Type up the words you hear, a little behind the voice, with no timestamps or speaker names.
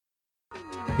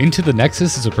Into the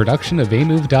Nexus is a production of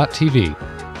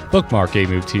amove.tv. Bookmark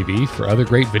Amove TV for other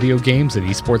great video games and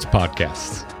esports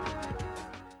podcasts.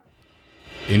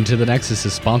 Into the Nexus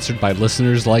is sponsored by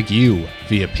listeners like you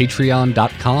via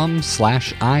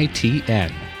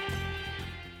patreon.com/ITN.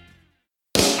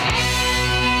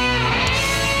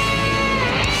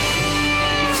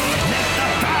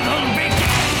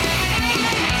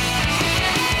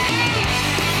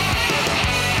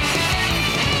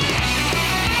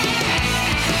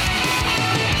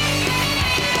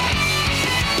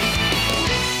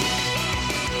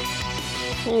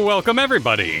 Welcome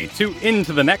everybody to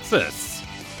Into the Nexus.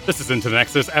 This is Into the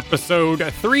Nexus episode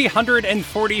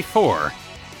 344.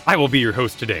 I will be your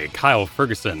host today, Kyle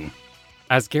Ferguson,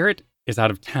 as Garrett is out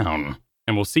of town,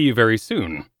 and we'll see you very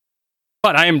soon.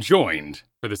 But I am joined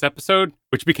for this episode,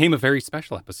 which became a very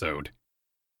special episode.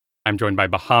 I'm joined by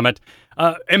Bahamut,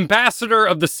 ambassador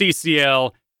of the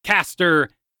CCL, caster,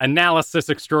 analysis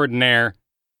extraordinaire.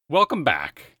 Welcome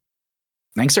back.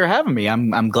 Thanks for having me.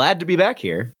 I'm glad to be back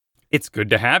here. It's good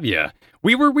to have you.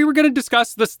 We were going to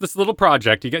discuss this little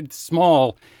project. You get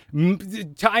small,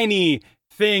 tiny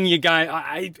thing. You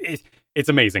guys, it's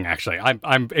amazing. Actually,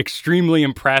 I'm extremely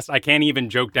impressed. I can't even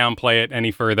joke down play it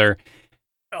any further.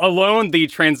 Alone, the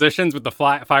transitions with the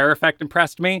fire effect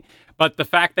impressed me. But the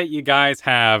fact that you guys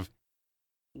have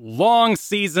long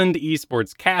seasoned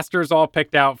esports casters all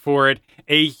picked out for it,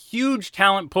 a huge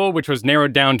talent pool, which was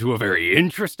narrowed down to a very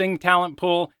interesting talent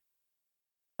pool.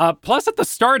 Plus, at the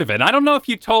start of it, I don't know if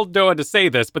you told Doa to say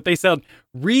this, but they said,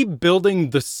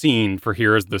 rebuilding the scene for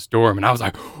Heroes of the Storm. And I was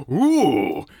like,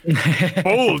 ooh,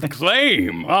 bold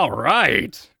claim. All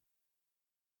right.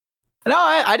 No,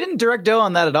 I didn't direct Doa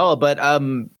on that at all. But I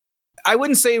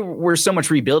wouldn't say we're so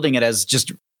much rebuilding it as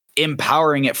just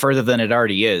empowering it further than it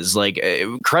already is. Like,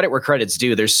 credit where credit's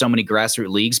due. There's so many grassroots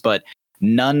leagues, but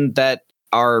none that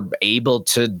are able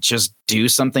to just do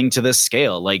something to this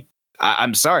scale. Like,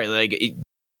 I'm sorry, like...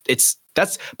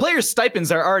 That's players'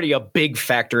 stipends are already a big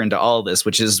factor into all of this,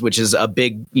 which is a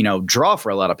big, draw for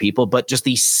a lot of people. But just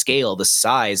the scale, the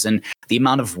size, and the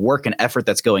amount of work and effort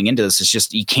that's going into this is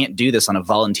just, you can't do this on a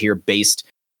volunteer-based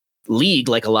league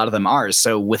like a lot of them are.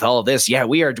 So with all of this, yeah,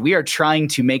 we are trying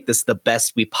to make this the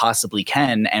best we possibly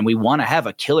can, and we want to have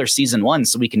a killer season 1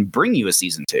 so we can bring you a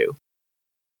season 2.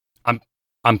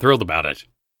 I'm thrilled about it.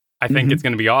 I think it's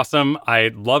going to be awesome.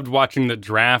 I loved watching the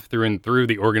draft through and through,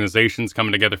 the organizations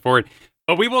coming together for it.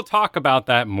 But we will talk about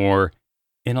that more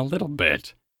in a little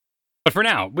bit. But for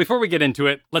now, before we get into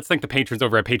it, let's thank the patrons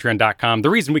over at patreon.com. The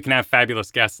reason we can have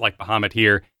fabulous guests like Bahamut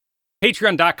here.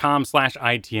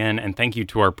 Patreon.com/ITN. And thank you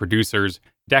to our producers,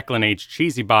 Declan H.,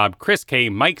 Cheesy Bob, Chris K.,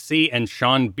 Mike C., and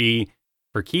Sean B.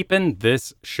 for keeping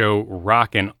this show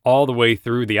rocking all the way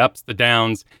through the ups, the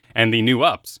downs, and the new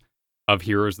ups of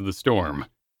Heroes of the Storm.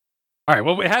 All right,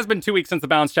 well, it has been 2 weeks since the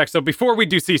balance check, so before we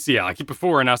do CCL, I keep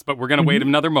before in us, but we're going to wait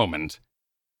another moment.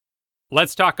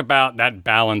 Let's talk about that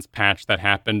balance patch that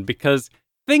happened, because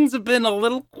things have been a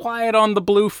little quiet on the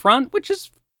blue front, which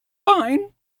is fine.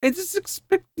 It's just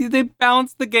they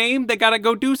balanced the game, they got to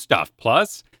go do stuff.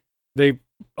 Plus, they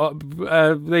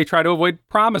try to avoid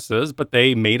promises, but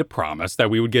they made a promise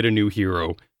that we would get a new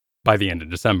hero by the end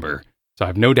of December. So I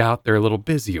have no doubt they're a little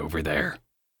busy over there.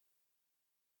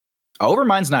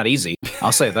 Overmind's not easy.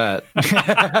 I'll say that.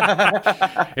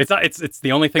 It's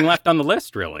the only thing left on the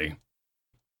list, really.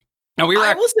 Now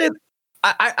I will say,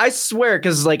 I swear,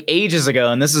 because like ages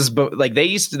ago, and this is like they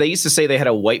used to say they had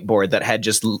a whiteboard that had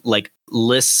just like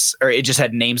lists, or it just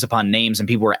had names upon names, and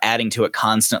people were adding to it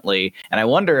constantly. And I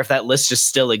wonder if that list just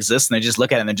still exists, and they just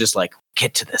look at it and they're just like,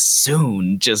 get to this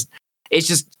soon.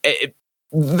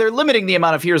 They're limiting the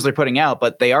amount of heroes they're putting out,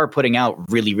 but they are putting out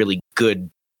really, really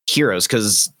good heroes,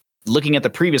 because looking at the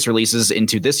previous releases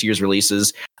into this year's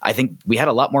releases, I think we had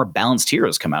a lot more balanced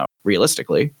heroes come out,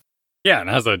 realistically. Yeah, and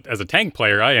as a tank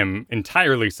player, I am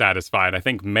entirely satisfied. I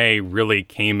think May really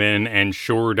came in and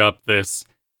shored up this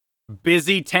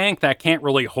busy tank that can't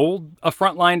really hold a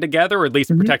front line together, or at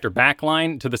least protect her back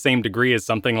line to the same degree as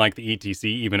something like the ETC,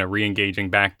 even a re-engaging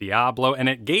back Diablo. And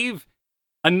it gave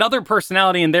another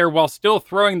personality in there while still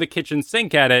throwing the kitchen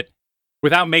sink at it,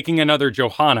 without making another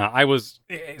Johanna. I was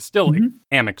still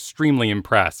am extremely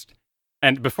impressed.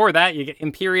 And before that, you get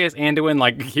Imperius, Anduin,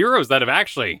 like heroes that have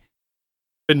actually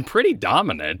been pretty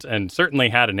dominant and certainly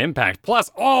had an impact. Plus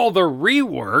all the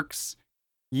reworks,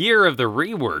 year of the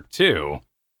rework too.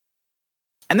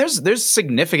 And there's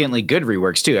significantly good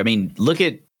reworks too. I mean, look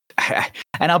at,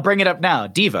 and I'll bring it up now,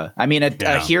 D.Va. I mean,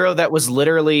 a hero that was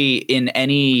literally in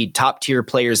any top tier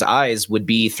player's eyes would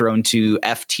be thrown to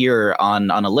F tier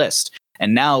on a list.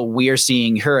 And now we are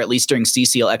seeing her, at least during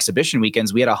CCL exhibition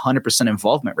weekends, we had a 100%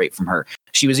 involvement rate from her.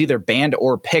 She was either banned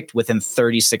or picked within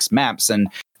 36 maps. And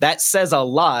that says a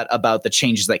lot about the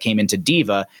changes that came into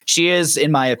D.Va. She is,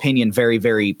 in my opinion, very,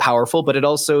 very powerful, but it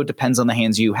also depends on the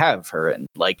hands you have her in.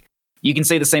 Like, you can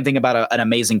say the same thing about an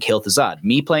amazing Kel'Thuzad.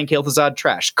 Me playing Kel'Thuzad,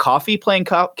 trash. Coffee playing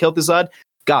Kel'Thuzad,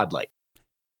 godlike.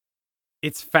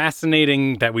 It's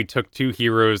fascinating that we took two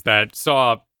heroes that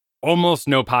saw almost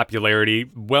no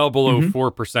popularity, well below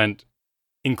 4%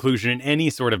 inclusion in any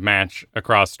sort of match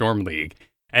across Storm League,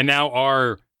 and now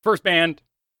are first banned.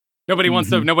 Nobody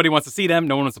wants to see them.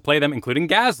 No one wants to play them, including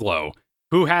Gazlowe,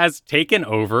 who has taken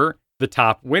over the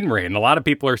top win rate. And a lot of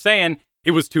people are saying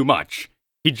it was too much.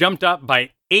 He jumped up by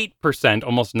 8%,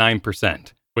 almost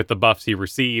 9% with the buffs he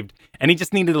received, and he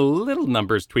just needed a little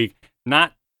numbers tweak,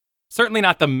 certainly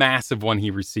not the massive one he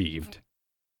received.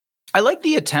 I like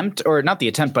the attempt, or not the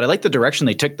attempt, but I like the direction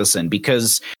they took this in,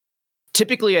 because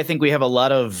typically I think we have a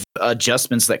lot of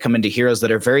adjustments that come into heroes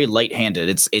that are very light-handed.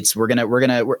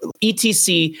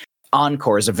 ETC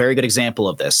Encore is a very good example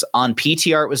of this. On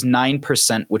PTR, it was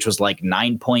 9%, which was like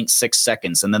 9.6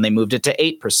 seconds, and then they moved it to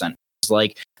 8%. It was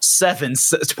like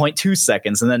 7.2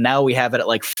 seconds, and then now we have it at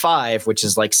like 5, which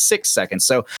is like 6 seconds.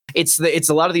 So it's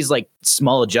a lot of these like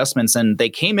small adjustments, and they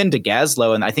came into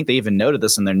Gazlowe, and I think they even noted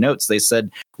this in their notes. They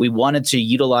said we wanted to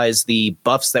utilize the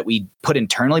buffs that we put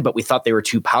internally, but we thought they were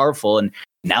too powerful. And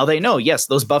now they know, yes,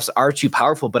 those buffs are too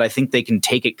powerful, but I think they can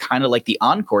take it kind of like the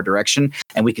Encore direction,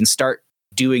 and we can start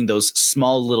doing those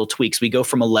small little tweaks. We go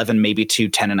from 11 maybe to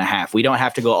 10.5. We don't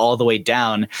have to go all the way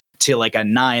down to like a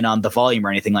 9 on the volume or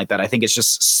anything like that. I think it's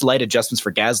just slight adjustments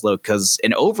for Gazlowe, because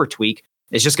an over tweak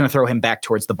is just going to throw him back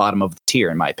towards the bottom of the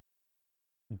tier, in my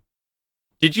opinion.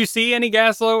 Did you see any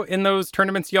Gazlowe in those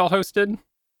tournaments y'all hosted?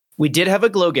 We did have a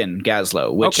Glogan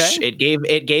Gazlowe, which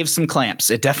it gave some clamps.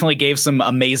 It definitely gave some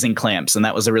amazing clamps, and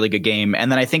that was a really good game.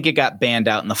 And then I think it got banned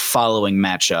out in the following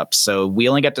matchup. So we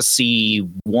only got to see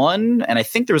one, and I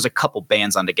think there was a couple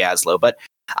bans onto Gazlowe, but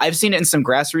I've seen it in some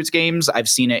grassroots games. I've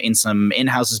seen it in some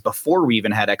in-houses before we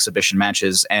even had exhibition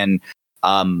matches, and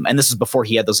this is before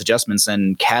he had those adjustments.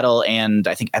 And Cattle and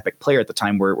I think Epic Player at the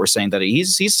time were saying that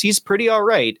he's pretty all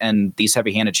right. And these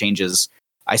heavy-handed changes,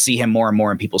 I see him more and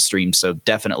more in people's streams. So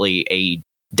definitely a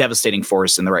devastating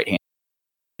force in the right hand.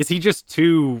 Is he just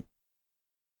too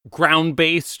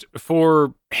ground-based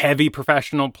for heavy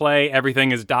professional play?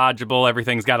 Everything is dodgeable.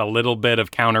 Everything's got a little bit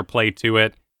of counterplay to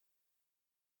it.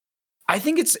 I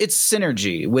think it's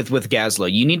synergy with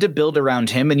Gazlowe. You need to build around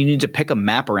him, and you need to pick a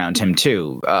map around him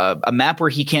too. A map where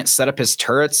he can't set up his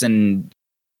turrets and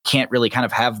can't really kind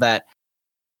of have that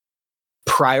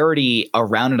priority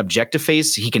around an objective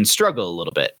phase. He can struggle a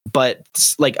little bit. But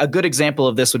like a good example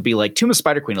of this would be like Tomb of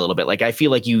Spider Queen a little bit. Like I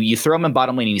feel like you throw him in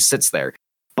bottom lane and he sits there.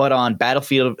 But on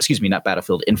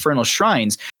Infernal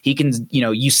Shrines, he can,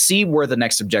 you see where the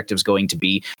next objective is going to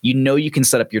be. You can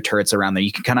set up your turrets around there.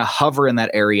 You can kind of hover in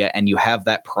that area, and you have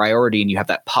that priority and you have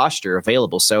that posture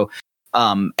available. So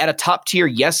at a top tier,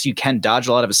 yes, you can dodge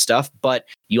a lot of his stuff, but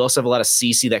you also have a lot of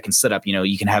CC that can set up.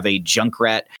 You can have a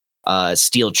Junkrat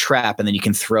steel trap, and then you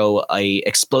can throw a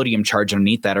Explodium charge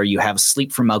underneath that, or you have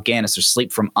Sleep from Mal'Ganis or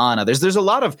Sleep from Ana. There's a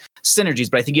lot of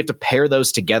synergies, but I think you have to pair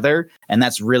those together, and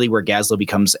that's really where Gazlowe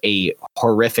becomes a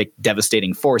horrific,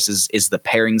 devastating force, is the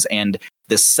pairings and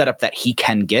the setup that he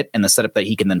can get and the setup that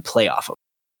he can then play off of.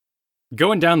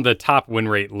 Going down the top win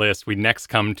rate list, we next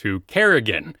come to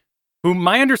Kerrigan, who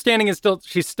my understanding is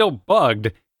she's still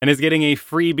bugged and is getting a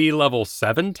freebie level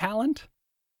 7 talent.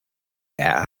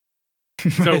 Yeah.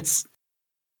 So it's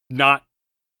not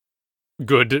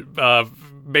good.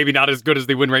 Maybe not as good as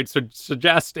the win rate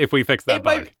suggest if we fix that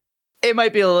bug. It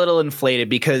might be a little inflated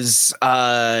because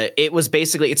it was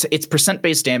basically it's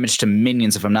percent-based damage to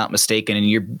minions, if I'm not mistaken,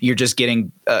 and you're just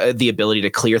getting the ability to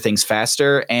clear things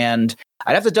faster. And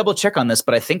I'd have to double check on this,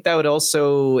 but I think that would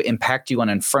also impact you on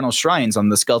Infernal Shrines on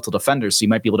the Skeletal Defenders, so you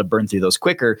might be able to burn through those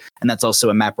quicker. And that's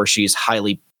also a map where she's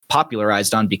highly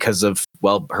popularized on because of,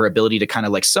 well, her ability to kind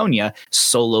of like Sonya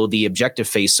solo the objective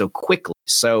phase so quickly.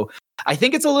 So I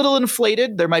think it's a little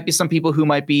inflated. There might be some people who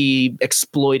might be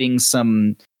exploiting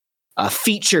some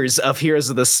features of Heroes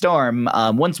of the Storm.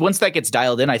 Once that gets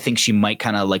dialed in, I think she might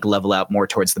kind of like level out more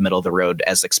towards the middle of the road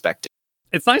as expected.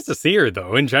 It's nice to see her,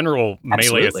 though. In general,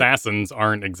 Absolutely. Melee assassins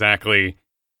aren't exactly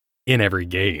in every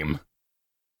game.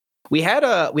 We had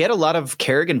a lot of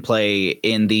Kerrigan play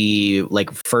in the like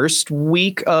first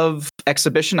week of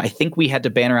exhibition. I think we had to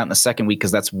ban her out in the second week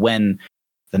because that's when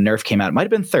the nerf came out. It might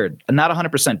have been third, not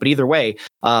 100%, but either way,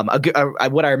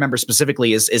 what I remember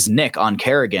specifically is Nick on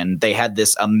Kerrigan. They had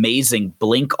this amazing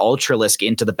blink Ultralisk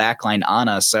into the backline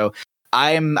Ana. So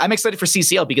I'm excited for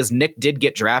CCL because Nick did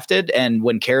get drafted, and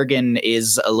when Kerrigan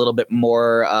is a little bit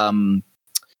more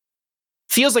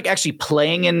feels like actually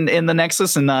playing in the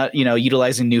Nexus and not,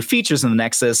 utilizing new features in the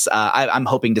Nexus, I'm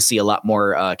hoping to see a lot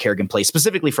more Kerrigan play,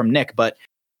 specifically from Nick, but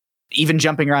even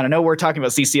jumping around. I know we're talking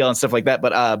about CCL and stuff like that,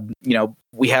 but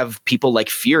we have people like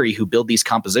Fury who build these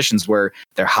compositions where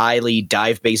they're highly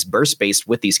dive-based, burst-based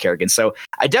with these Kerrigans. So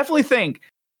I definitely think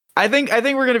we're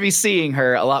going to be seeing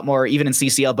her a lot more, even in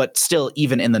CCL, but still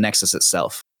even in the Nexus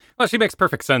itself. Well, she makes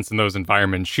perfect sense in those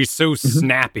environments. She's so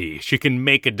snappy. She can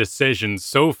make a decision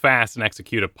so fast and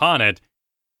execute upon it.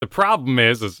 The problem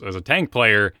is, as a tank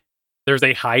player, there's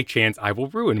a high chance I will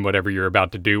ruin whatever you're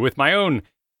about to do with my own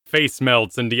face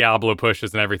melts and Diablo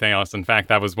pushes and everything else. In fact,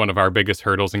 that was one of our biggest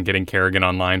hurdles in getting Kerrigan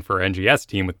online for our NGS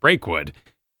team with Breakwood,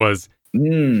 was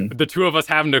the two of us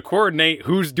having to coordinate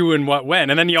who's doing what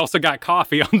when. And then you also got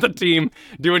Coffee on the team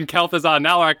doing Kel'Thuzad and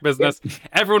Alarak business.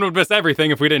 Everyone would miss everything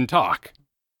if we didn't talk.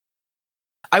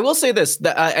 I will say this,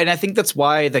 and I think that's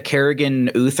why the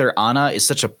Kerrigan, Uther, Ana is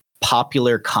such a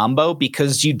popular combo,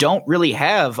 because you don't really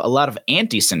have a lot of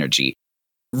anti-synergy.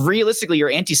 Realistically, your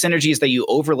anti-synergy is that you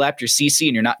overlap your CC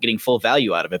and you're not getting full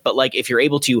value out of it. But like if you're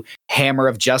able to Hammer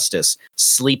of Justice,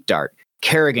 Sleep Dart,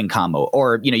 Kerrigan combo,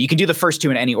 or you can do the first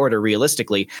two in any order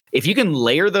realistically. If you can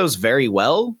layer those very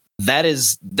well,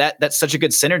 that's such a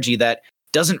good synergy that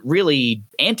doesn't really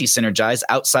anti-synergize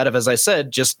outside of, as I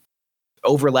said, just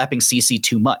overlapping CC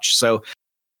too much. So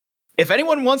if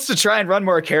anyone wants to try and run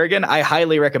more Kerrigan, I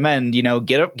highly recommend,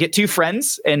 get two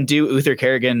friends and do Uther,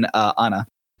 Kerrigan, Ana.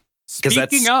 Because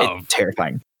that's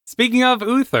terrifying. Speaking of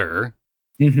Uther,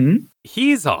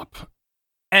 he's up.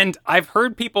 And I've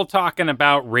heard people talking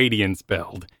about Radiance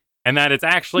build, and that it's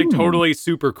actually totally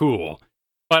super cool.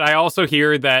 But I also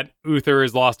hear that Uther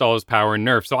has lost all his power and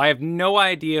nerf, so I have no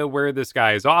idea where this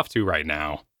guy is off to right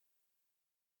now.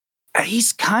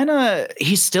 He's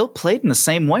still played in the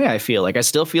same way, I feel like. I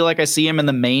still feel like I see him in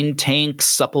the main tank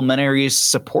supplementary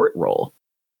support role.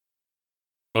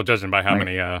 Well, judging by how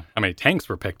many tanks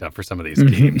were picked up for some of these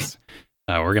games,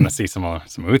 we're going to see some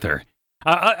Uther.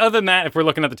 Other than that, if we're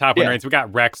looking at the top win rates, we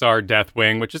got Rexar,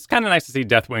 Deathwing, which is kind of nice to see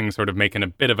Deathwing sort of making a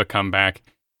bit of a comeback.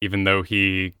 Even though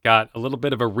he got a little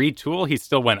bit of a retool, he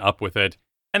still went up with it.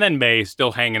 And then Mei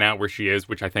still hanging out where she is,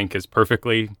 which I think is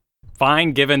perfectly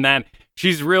fine, given that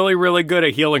she's really, really good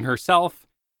at healing herself.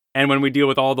 And when we deal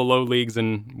with all the low leagues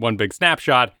in one big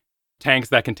snapshot, tanks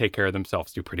that can take care of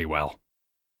themselves do pretty well.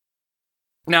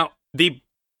 Now, the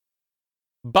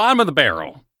bottom of the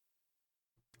barrel,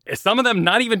 some of them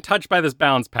not even touched by this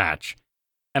balance patch.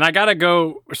 And I gotta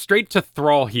go straight to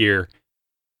Thrall here.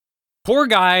 Poor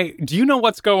guy, do you know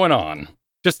what's going on?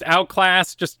 Just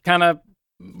outclassed, just kind of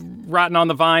rotten on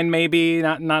the vine, maybe?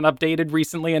 Not updated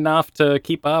recently enough to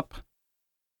keep up?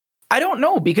 I don't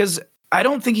know, because I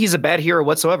don't think he's a bad hero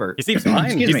whatsoever. He seems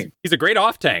fine. He's a great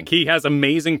off-tank. He has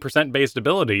amazing percent-based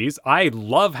abilities. I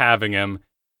love having him.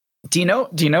 Do you know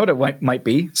what it might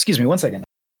be? Excuse me, 1 second.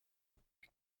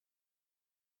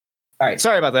 All right,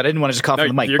 sorry about that. I didn't want to just cough on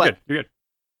the mic. You're good.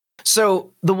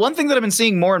 So the one thing that I've been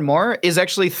seeing more and more is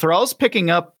actually Thrall's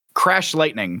picking up Crash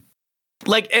Lightning.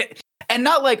 And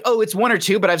not like, oh, it's one or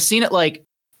two, but I've seen it like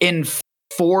in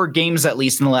 4 games at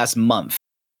least in the last month.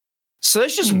 So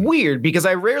that's just weird because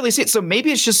I rarely see it. So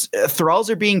maybe it's just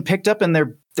Thralls are being picked up and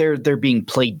they're being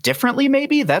played differently.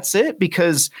 Maybe that's it,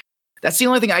 because that's the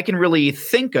only thing I can really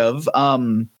think of.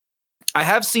 I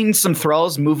have seen some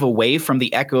Thralls move away from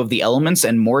the Echo of the Elements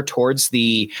and more towards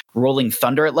the Rolling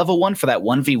Thunder at level 1 for that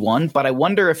 1v1. But I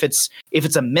wonder if it's a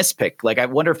mispick. Like, I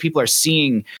wonder if people are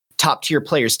seeing top tier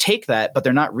players take that, but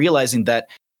they're not realizing that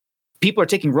people are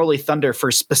taking Rolling Thunder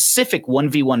for specific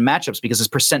 1v1 matchups because it's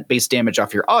percent-based damage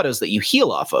off your autos that you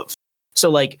heal off of. So,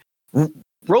 like,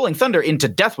 Rolling Thunder into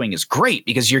Deathwing is great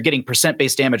because you're getting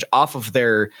percent-based damage off of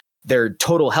their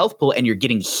total health pool and you're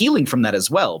getting healing from that as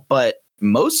well. But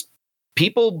most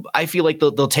people, I feel like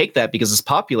they'll take that because it's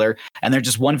popular and they're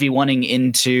just 1v1ing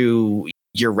into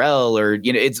Urel or,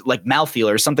 it's like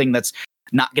Malthael or something that's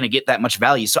not going to get that much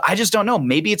value. So I just don't know.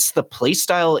 Maybe it's the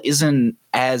playstyle isn't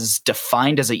as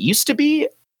defined as it used to be.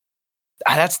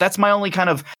 That's my only kind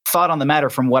of thought on the matter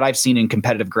from what I've seen in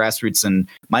competitive grassroots and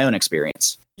my own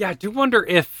experience. Yeah, I do wonder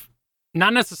if,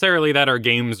 not necessarily that our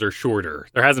games are shorter.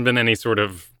 There hasn't been any sort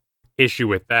of issue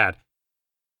with that.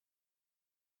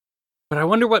 But I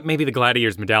wonder what maybe the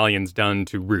Gladiator's Medallion's done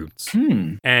to Roots.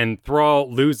 And Thrall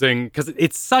losing, because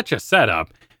it's such a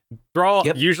setup. Thrall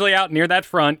usually out near that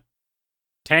front.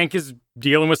 Tank is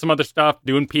dealing with some other stuff,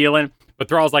 doing peeling. But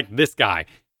Thrall's like this guy.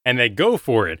 And they go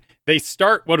for it. They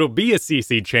start what'll be a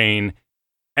CC chain,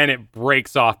 and it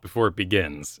breaks off before it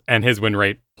begins. And his win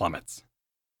rate plummets.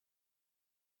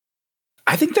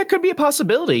 I think that could be a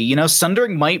possibility. You know,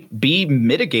 Sundering might be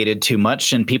mitigated too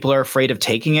much and people are afraid of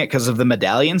taking it because of the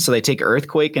medallion. So they take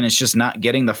Earthquake and it's just not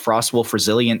getting the Frostwolf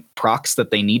resilient procs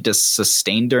that they need to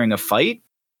sustain during a fight.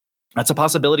 That's a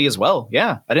possibility as well.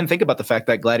 Yeah, I didn't think about the fact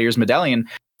that Gladiator's medallion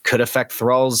could affect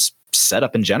Thrall's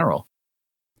setup in general.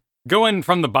 Going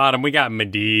from the bottom, we got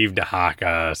Medivh,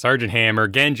 Dahaka, Sergeant Hammer,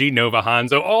 Genji, Nova,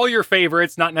 Hanzo, all your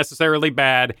favorites, not necessarily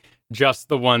bad, just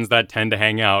the ones that tend to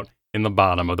hang out in the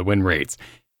bottom of the win rates.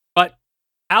 But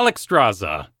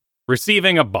Alexstrasza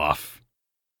receiving a buff,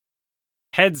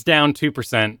 heads down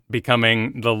 2%,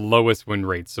 becoming the lowest win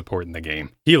rate support in the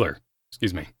game. Healer,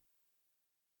 excuse me.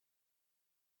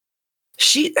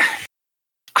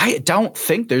 I don't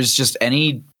think there's just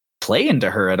any play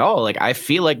into her at all. Like, I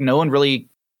feel like no one really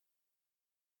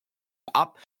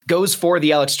goes for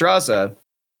the Alexstrasza.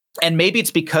 And maybe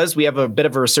it's because we have a bit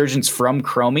of a resurgence from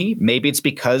Chromie. Maybe it's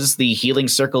because the healing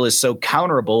circle is so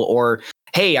counterable, or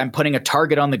hey, I'm putting a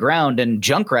target on the ground and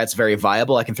Junkrat's very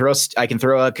viable. I can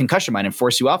throw a concussion mine and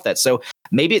force you off that. So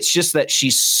maybe it's just that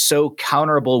she's so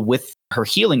counterable with her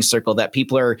healing circle that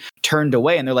people are turned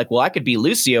away and they're like, well, I could be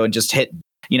Lucio and just hit,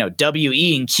 W,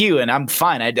 E, and Q, and I'm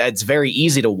fine. It's very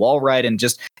easy to wall ride and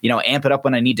just, amp it up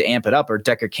when I need to amp it up. Or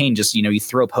Decker Kane, just, you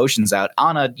throw potions out.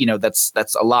 Ana, that's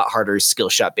a lot harder skill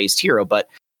shot based hero. But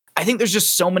I think there's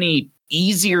just so many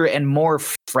easier and more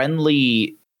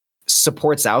friendly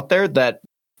supports out there that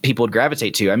people would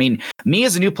gravitate to. I mean, me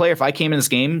as a new player, if I came in this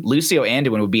game, Lucio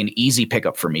Anduin would be an easy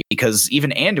pickup for me, because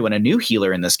even Anduin, a new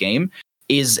healer in this game,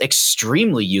 is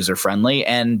extremely user-friendly,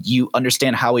 and you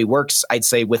understand how he works, I'd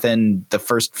say, within the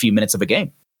first few minutes of a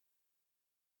game.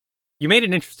 You made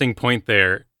an interesting point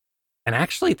there, and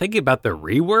actually thinking about the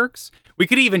reworks, we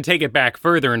could even take it back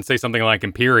further and say something like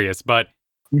Imperius, but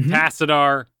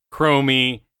Tassadar,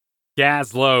 Chromie,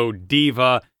 Gazlowe,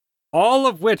 D.Va, all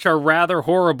of which are rather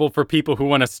horrible for people who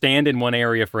want to stand in one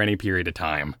area for any period of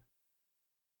time.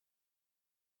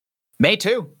 May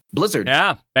too. Blizzard.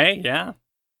 Yeah, May, yeah.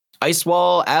 Ice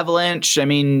Wall, Avalanche. I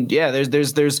mean, yeah,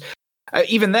 there's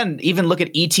even look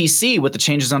at ETC with the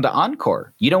changes onto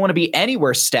Encore. You don't want to be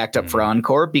anywhere stacked up for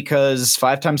Encore, because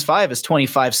 5 times 5 is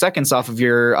 25 seconds off of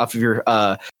your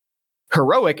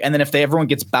heroic, and then if everyone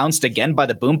gets bounced again by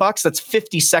the boombox, that's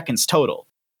 50 seconds total.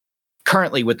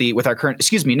 Currently with our current,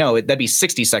 that'd be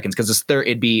 60 seconds, because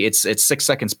it's 6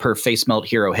 seconds per face melt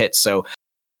hero hit. So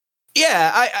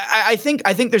yeah, I think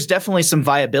there's definitely some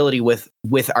viability with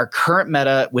our current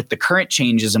meta, with the current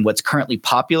changes and what's currently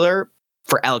popular,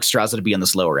 for Alexstrasza to be on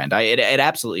this lower end. It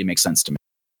absolutely makes sense to me.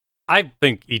 I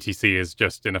think ETC is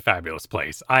just in a fabulous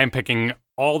place. I'm picking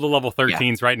all the level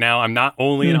 13s right now. I'm not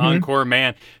only an Encore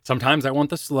man. Sometimes I want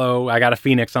the slow. I got a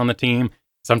Phoenix on the team.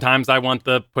 Sometimes I want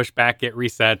the pushback, get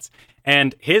resets.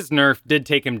 And his nerf did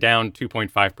take him down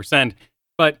 2.5%,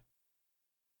 but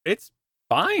it's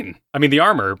fine. I mean, the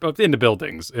armor in the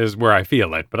buildings is where I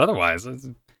feel it, but otherwise,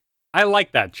 I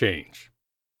like that change.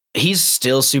 He's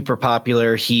still super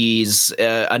popular. He's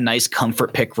a nice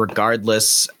comfort pick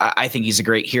regardless. I think he's a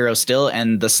great hero still,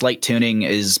 and the slight tuning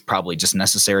is probably just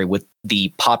necessary with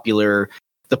the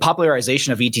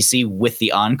popularization of ETC with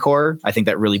the Encore. I think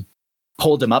that really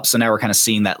pulled him up, so now we're kind of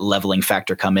seeing that leveling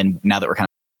factor come in, now that we're kind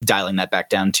of dialing that back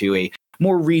down to a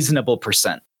more reasonable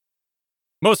percent.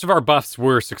 Most of our buffs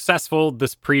were successful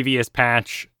this previous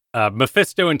patch,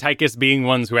 Mephisto and Tychus being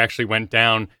ones who actually went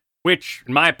down, which,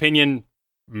 in my opinion,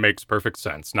 makes perfect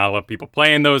sense. Not a lot of people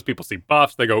playing those. People see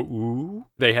buffs, they go, ooh,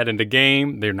 they head into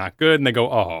game, they're not good, and they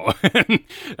go, oh.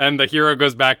 And the hero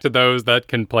goes back to those that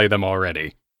can play them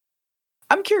already.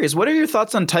 I'm curious, what are your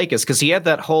thoughts on Tychus? Because he had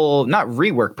that whole, not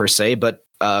rework per se, but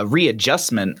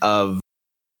readjustment of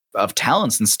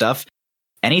talents and stuff.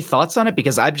 Any thoughts on it?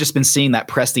 Because I've just been seeing that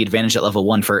press the advantage at level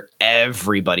 1 for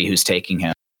everybody who's taking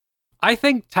him. I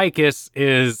think Tychus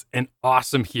is an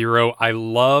awesome hero. I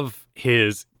love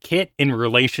his kit in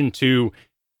relation to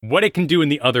what it can do in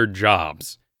the other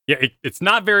jobs. Yeah, it's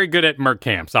not very good at merc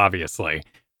camps, obviously,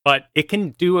 but it can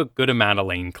do a good amount of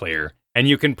lane clear, and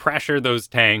you can pressure those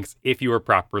tanks if you are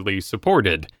properly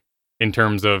supported in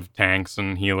terms of tanks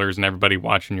and healers and everybody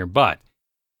watching your butt.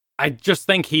 I just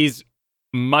think he's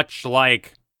much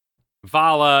like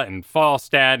Vala and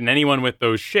Falstad and anyone with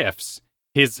those shifts.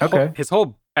 His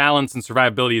whole balance and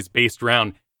survivability is based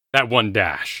around that one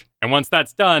dash. And once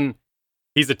that's done,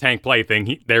 he's a tank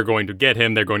plaything. They're going to get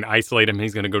him. They're going to isolate him.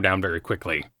 He's going to go down very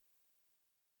quickly.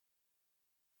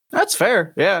 That's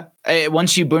fair. Yeah.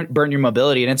 Once you burn your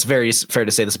mobility, and it's very fair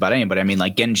to say this about anybody. I mean,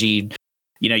 like Genji,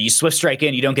 you swift strike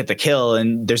in, you don't get the kill,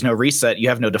 and there's no reset. You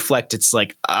have no deflect. It's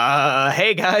like,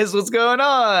 hey guys, what's going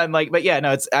on? But yeah,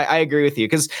 no, I agree with you,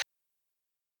 because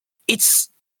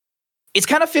It's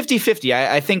kind of 50-50.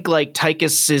 I think like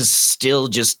Tychus is still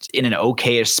just in an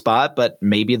okay-ish spot, but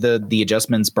maybe the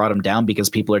adjustments brought him down because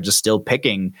people are just still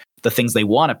picking the things they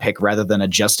want to pick rather than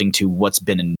adjusting to what's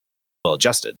been well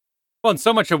adjusted. Well, and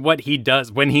so much of what he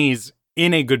does when he's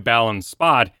in a good balanced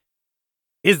spot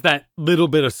is that little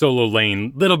bit of solo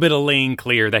lane, little bit of lane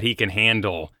clear that he can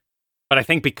handle. But I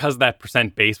think because that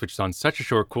percent base, which is on such a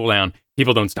short cooldown,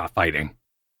 people don't stop fighting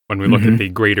when we look at the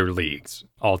greater leagues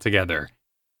altogether.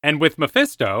 And with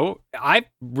Mephisto, I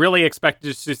really expect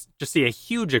to just see a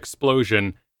huge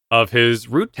explosion of his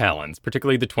root talents,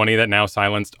 particularly the 20 that now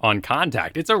silenced on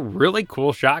contact. It's a really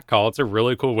cool shot call. It's a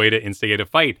really cool way to instigate a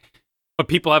fight. But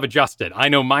people have adjusted. I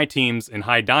know my teams in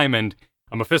High Diamond,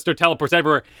 a Mephisto teleports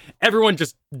everywhere. Everyone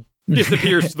just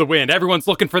disappears to the wind. Everyone's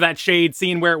looking for that shade,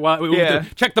 seeing where it was. Yeah.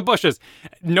 Check the bushes.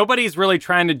 Nobody's really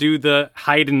trying to do the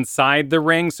hide inside the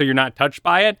ring so you're not touched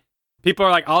by it. People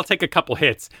are like, I'll take a couple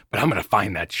hits, but I'm going to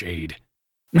find that shade.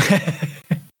 That's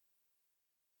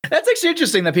actually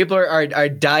interesting that people are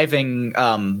diving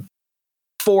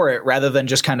for it rather than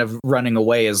just kind of running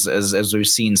away as we've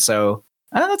seen. So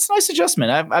that's a nice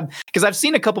adjustment. Because I've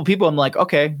seen a couple people. I'm like,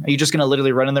 okay, are you just going to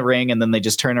literally run in the ring and then they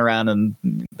just turn around and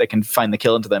they can find the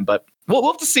kill into them? But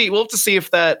we'll have to see. We'll have to see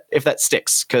if that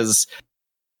sticks because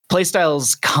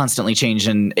playstyles constantly change,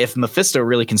 and if Mephisto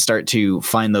really can start to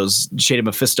find those Shaded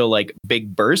Mephisto like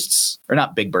big bursts, or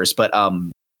not big bursts, but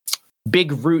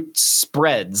big root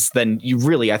spreads, then you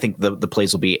really, I think the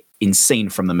plays will be insane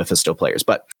from the Mephisto players.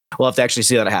 But we'll have to actually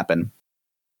see that happen.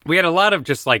 We had a lot of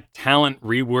just like talent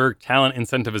rework, talent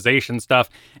incentivization stuff,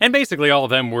 and basically all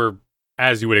of them were,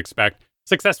 as you would expect,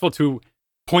 successful to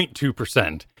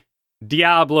 0.2%.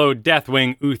 Diablo,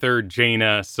 Deathwing, Uther,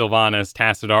 Jaina, Sylvanas,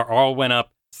 Tassadar all went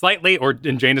up slightly, or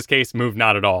in Jaina's case, moved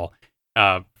not at all.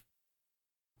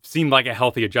 Seemed like a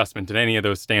healthy adjustment. Did any of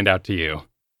those stand out to you?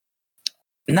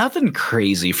 Nothing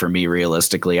crazy for me,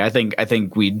 realistically. I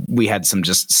think we had some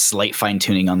just slight fine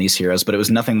tuning on these heroes, but it was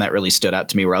nothing that really stood out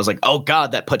to me where I was like, oh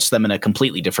god, that puts them in a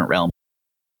completely different realm.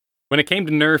 When it came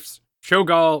to nerfs,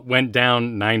 Cho'Gall went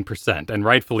down 9%, and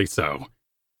rightfully so.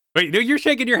 Wait, you're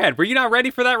shaking your head. Were you not ready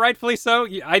for that? Rightfully so.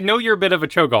 I know you're a bit of a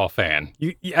Cho'Gall fan.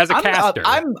 You as a caster.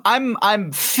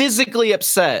 I'm physically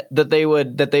upset that they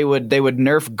would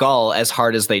nerf Gall as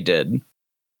hard as they did.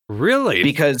 Really?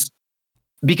 Because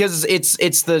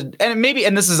it's the,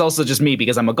 and this is also just me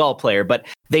because I'm a Gall player, but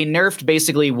they nerfed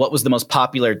basically what was the most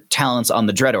popular talents on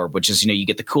the Dread Orb, which is, you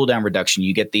get the cooldown reduction,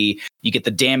 you get the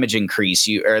damage increase,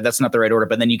 or that's not the right order,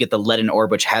 but then you get the Leaden Orb,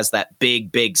 which has that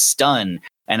big stun.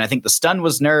 And I think the stun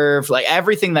was nerfed. Like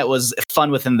everything that was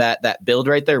fun within that build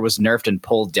right there was nerfed and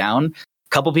pulled down. A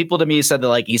couple people to me said that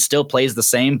like he still plays the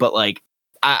same, but like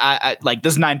I like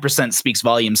this 9% speaks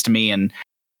volumes to me, and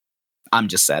I'm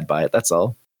just sad by it. That's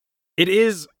all. It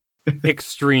is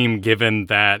extreme given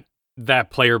that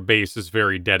player base is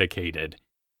very dedicated.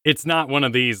 It's not one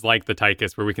of these like the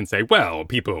Tychus where we can say, well,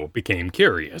 people became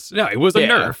curious. No, it was a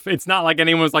nerf. It's not like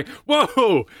anyone was like,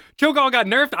 whoa, Cho'Gall got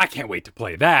nerfed. I can't wait to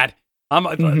play that.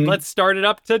 Let's start it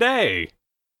up today.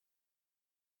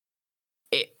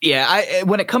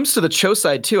 When it comes to the Cho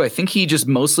side too, I think he just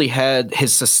mostly had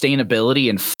his sustainability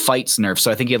and fights nerf. So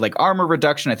I think he had like armor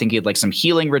reduction. I think he had like some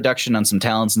healing reduction on some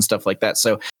talents and stuff like that.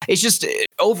 So it's just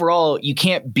overall, you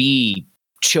can't be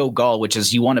Cho'Gall, which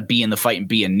is you want to be in the fight and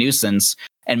be a nuisance.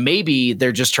 And maybe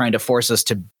they're just trying to force us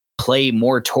to play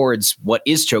more towards what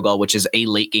is Cho'Gall, which is a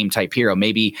late game type hero.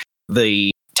 Maybe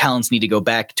the talents need to go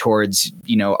back towards,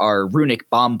 our runic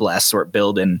bomb blast sort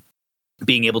build and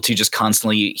being able to just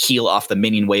constantly heal off the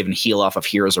minion wave and heal off of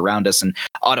heroes around us and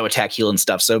auto attack heal and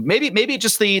stuff. So maybe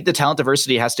just the talent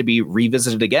diversity has to be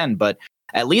revisited again. But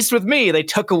at least with me, they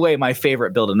took away my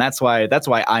favorite build, and that's why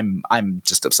I'm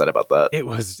just upset about that. It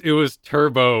was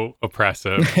turbo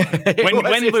oppressive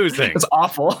when losing. It was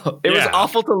awful. It was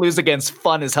awful to lose against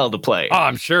fun as hell to play. Oh,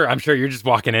 I'm sure you're just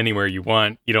walking anywhere you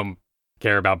want. You don't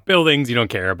care about buildings. You don't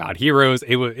care about heroes.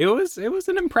 It was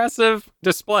an impressive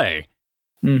display.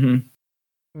 Mm-hmm.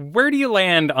 Where do you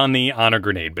land on the honor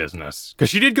grenade business? Because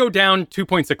she did go down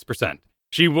 2.6%.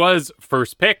 She was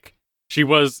first pick. She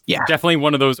was definitely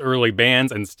one of those early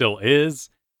bans and still is.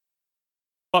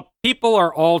 But people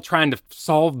are all trying to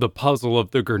solve the puzzle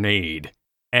of the grenade.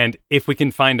 And if we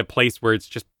can find a place where it's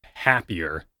just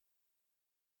happier.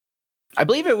 I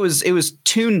believe it was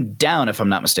tuned down, if I'm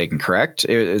not mistaken, correct? So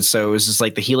it was just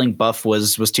like the healing buff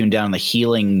was tuned down, and the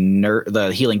healing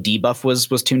debuff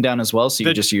was tuned down as well. So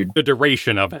the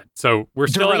duration of it. So we're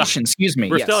still at excuse me.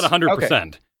 We're still at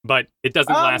 100%, but it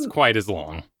doesn't last quite as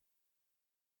long.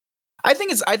 I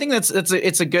think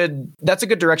that's a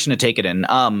good direction to take it in.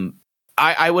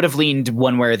 I would have leaned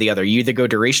one way or the other. You either go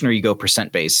duration or you go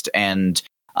percent based. And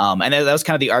that was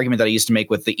kind of the argument that I used to make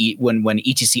with when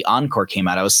ETC Encore came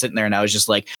out. I was sitting there and I was just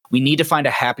like, we need to find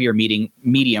a happier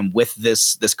medium with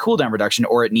this cooldown reduction,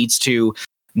 or it needs to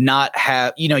not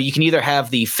have, you can either have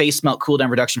the face melt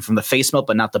cooldown reduction from the face melt,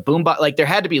 but not the boom bot. Like there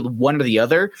had to be one or the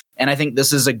other. And I think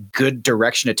this is a good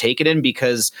direction to take it in,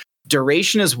 because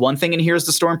duration is one thing in Heroes of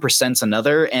the Storm, percent's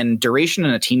another, and duration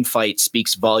in a team fight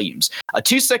speaks volumes. A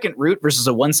 2-second route versus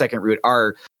a 1-second route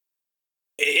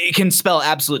it can spell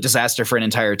absolute disaster for an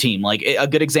entire team. Like a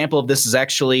good example of this is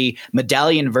actually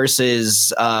Medallion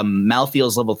versus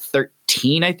Malthael's level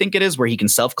 13, I think it is, where he can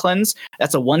self-cleanse.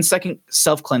 That's a 1-second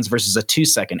self-cleanse versus a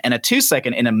 2-second. And a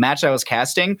 2-second in a match I was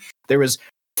casting, there was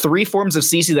 3 forms of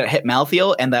CC that hit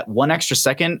Malthael, and that 1 extra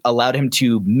second allowed him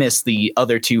to miss the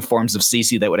other 2 forms of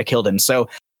CC that would have killed him. So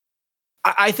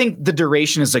I think the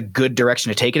duration is a good direction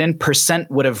to take it in.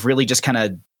 Percent would have really just kind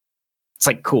of, it's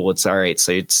like, cool, it's all right.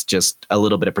 So it's just a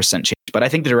little bit of percent change. But I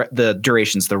think the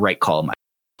duration's the right call.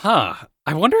 I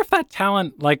wonder if that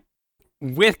talent, like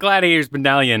with Gladiator's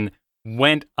Medallion,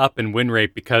 went up in win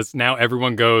rate because now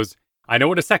everyone goes, I know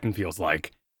what a second feels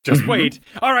like. Just wait.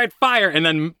 All right, fire. And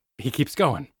then he keeps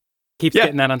going. Keeps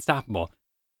getting that unstoppable.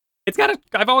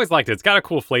 I've always liked it. It's got a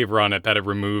cool flavor on it that it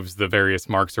removes the various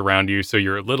marks around you. So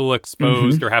you're a little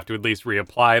exposed or have to at least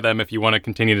reapply them if you want to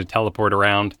continue to teleport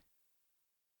around.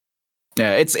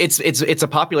 Yeah, it's a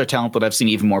popular talent that I've seen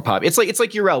even more pop. It's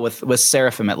like Yrel with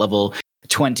Seraphim at level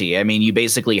 20. I mean, you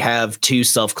basically have 2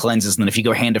 self cleanses, and then if you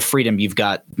go Hand of Freedom, you've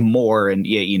got more. And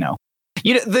the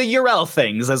Yrel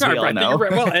things, as we all know.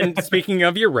 Well, and speaking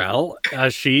of Yrel,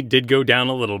 she did go down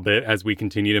a little bit as we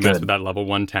continue to mess with that level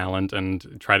 1 talent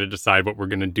and try to decide what we're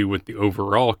going to do with the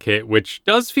overall kit, which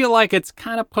does feel like it's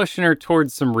kind of pushing her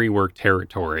towards some rework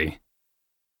territory.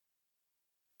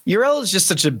 Yrel is just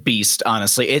such a beast,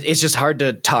 honestly. It's just hard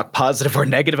to talk positive or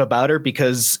negative about her,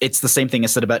 because it's the same thing I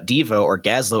said about Devo or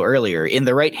Gazlo earlier. In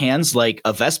the right hands, like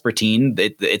a Vespertine,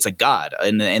 it's a god.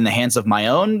 In the hands of my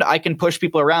own, I can push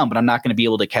people around, but I'm not going to be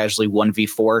able to casually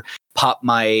 1v4 pop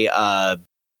my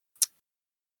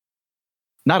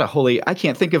not a holy. I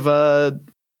can't think of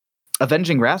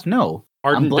Avenging Wrath. No.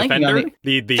 Ardent Defender?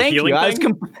 The healing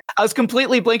thing? I was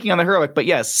completely blanking on the heroic, but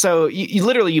yes. So you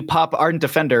literally pop Ardent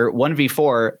Defender,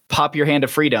 1v4, pop your Hand of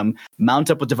Freedom,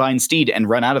 mount up with Divine Steed, and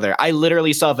run out of there. I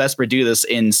literally saw Vesper do this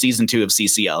in Season 2 of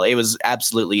CCL. It was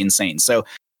absolutely insane. So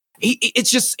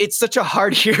it's such a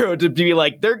hard hero to be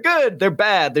like, they're good, they're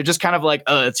bad. They're just kind of like,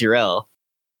 oh, it's Yrel.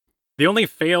 The only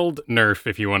failed nerf,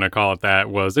 if you want to call it that,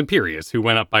 was Imperius, who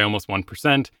went up by almost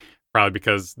 1%. Probably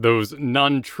because those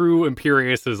non-true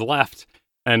Imperiuses left,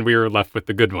 and we were left with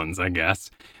the good ones, I guess.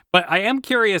 But I am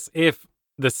curious if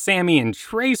the Sammy and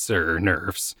Tracer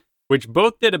nerfs, which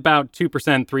both did about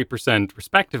 2%, 3%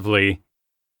 respectively,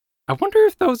 I wonder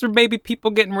if those are maybe people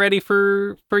getting ready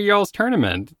for y'all's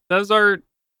tournament. Those are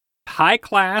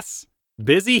high-class,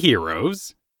 busy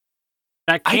heroes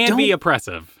that can be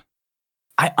oppressive.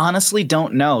 I honestly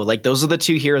don't know. Like, those are the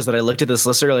 2 heroes that I looked at this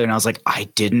list earlier and I was like, I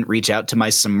didn't reach out to my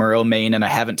Samuro main and I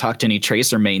haven't talked to any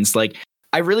Tracer mains. Like,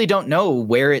 I really don't know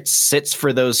where it sits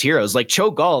for those heroes. Like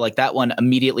Cho'Gall, like that one,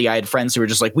 immediately I had friends who were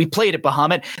just like, we played it,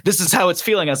 Bahamut. This is how it's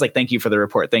feeling. I was like, thank you for the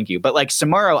report. Thank you. But like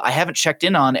Samuro, I haven't checked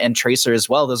in on, and Tracer as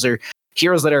well. Those are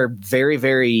heroes that are very,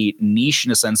 very niche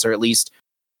in a sense, or at least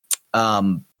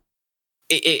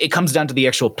it comes down to the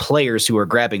actual players who are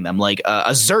grabbing them. Like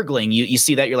a Zergling, you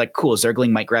see that, you're like, cool,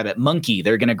 Zergling might grab it. Monkey,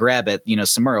 they're going to grab it,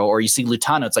 Samuro. Or you see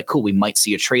Lutano, it's like, cool, we might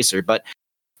see a Tracer. But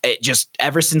it just,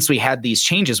 ever since we had these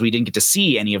changes, we didn't get to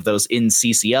see any of those in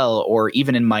CCL or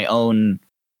even in my own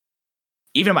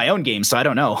game. So I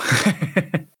don't know.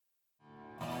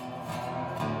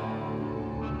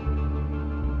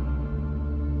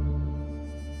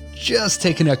 Just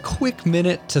taking a quick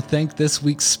minute to thank this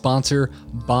week's sponsor,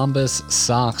 Bombas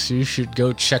Socks. You should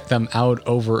go check them out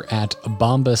over at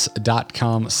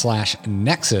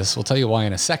bombas.com/nexus. We'll tell you why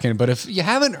in a second, but if you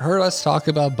haven't heard us talk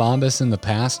about Bombas in the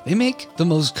past, they make the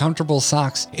most comfortable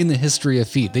socks in the history of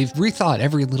feet. They've rethought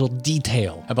every little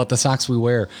detail about the socks we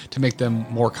wear to make them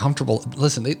more comfortable.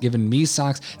 Listen, they've given me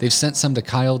socks. They've sent some to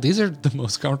Kyle. These are the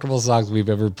most comfortable socks we've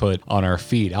ever put on our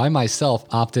feet. I myself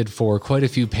opted for quite a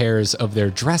few pairs of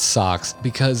their dress socks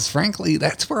because frankly,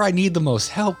 that's where I need the most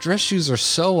help. Dress shoes are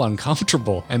so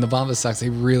uncomfortable, and the Bombas socks, they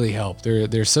really help.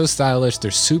 They're so stylish,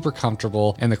 they're super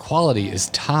comfortable, and the quality is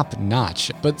top notch.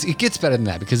 But it gets better than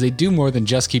that because they do more than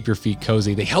just keep your feet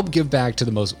cozy. They help give back to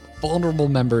the most vulnerable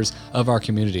members of our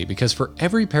community, because for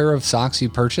every pair of socks you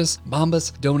purchase,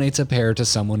 Bombas donates a pair to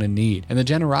someone in need. And the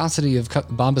generosity of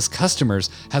Bombas customers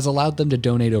has allowed them to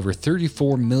donate over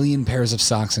 34 million pairs of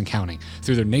socks and counting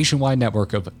through their nationwide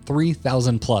network of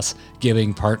 3,000 plus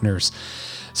giving partners.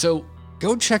 So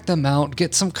go check them out,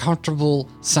 get some comfortable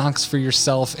socks for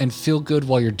yourself, and feel good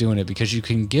while you're doing it, because you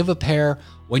can give a pair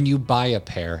when you buy a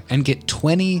pair and get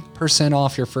 20%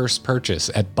 off your first purchase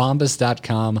at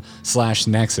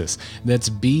bombas.com/Nexus. That's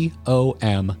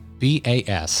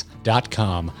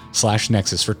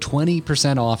BOMBAS.com/Nexus for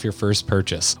 20% off your first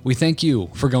purchase. We thank you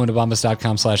for going to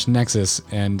bombas.com/Nexus,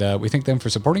 and we thank them for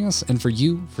supporting us, and for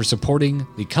you for supporting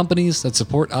the companies that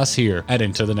support us here at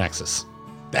Into the Nexus.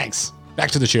 Thanks.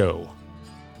 Back to the show.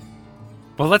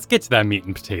 Well, let's get to that meat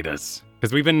and potatoes,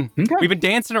 because we've been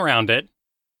dancing around it.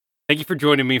 Thank you for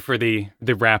joining me for the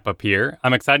wrap up here.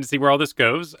 I'm excited to see where all this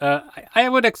goes. I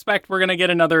would expect we're going to get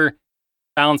another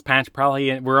balance patch.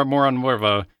 Probably we're more of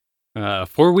a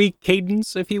 4-week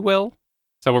cadence, if you will.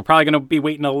 So we're probably going to be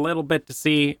waiting a little bit to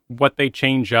see what they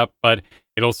change up, but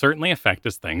it'll certainly affect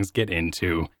as things get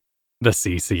into the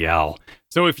CCL.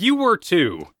 So if you were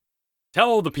to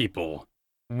tell the people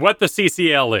what the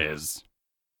CCL is,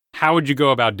 how would you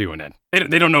go about doing it?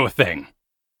 They don't know a thing.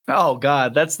 Oh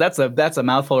God, that's a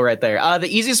mouthful right there. The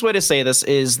easiest way to say this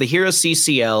is the Heroes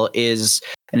CCL is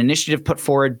an initiative put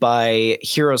forward by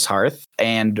Heroes Hearth,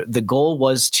 and the goal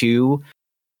was to,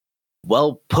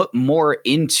 well, put more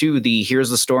into the Heroes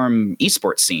of the Storm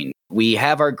esports scene. We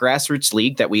have our grassroots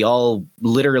league that we all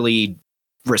literally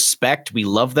respect. We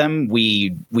love them.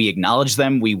 We acknowledge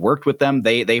them. We worked with them.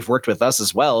 They've worked with us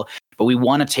as well. But we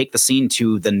want to take the scene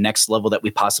to the next level that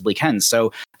we possibly can.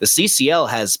 So the CCL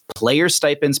has player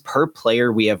stipends per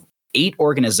player. We have 8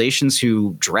 organizations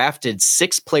who drafted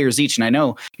 6 players each. And I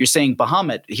know you're saying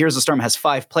Bahamut, Heroes of the Storm has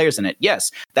 5 players in it. Yes,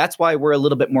 that's why we're a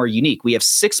little bit more unique. We have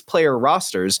 6-player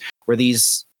rosters where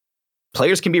these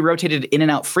players can be rotated in and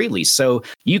out freely. So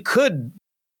you could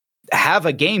have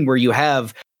a game where you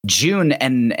have June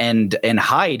and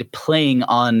Hyde playing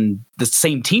on the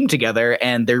same team together,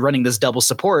 and they're running this double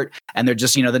support, and they're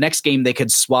just, the next game they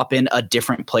could swap in a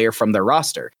different player from their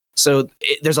roster. So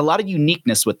there's a lot of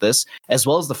uniqueness with this, as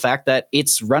well as the fact that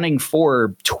it's running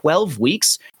for 12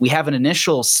 weeks. We have an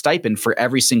initial stipend for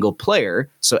every single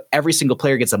player. So every single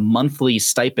player gets a monthly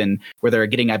stipend where they're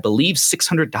getting, I believe,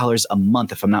 $600 a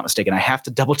month, if I'm not mistaken. I have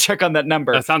to double check on that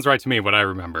number. That sounds right to me, what I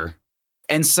remember.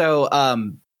 And so,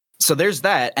 so there's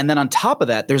that. And then on top of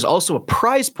that, there's also a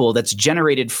prize pool that's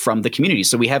generated from the community.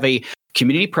 So we have a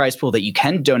community prize pool that you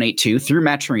can donate to through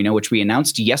Matcherino, which we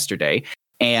announced yesterday.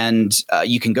 And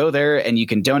you can go there and you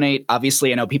can donate.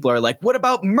 Obviously, I know people are like, what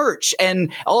about merch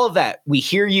and all of that? We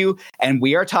hear you, and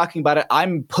we are talking about it.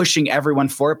 I'm pushing everyone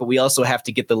for it, but we also have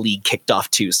to get the league kicked off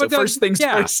too. So first things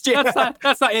first. Yeah.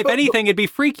 That's not. If anything, it'd be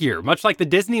freakier. Much like the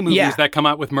Disney movies that come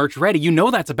out with merch ready.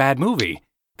 That's a bad movie.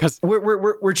 Because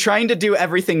we're trying to do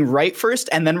everything right first,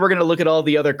 and then we're going to look at all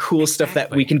the other cool stuff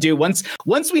that we can do once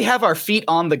we have our feet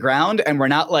on the ground and we're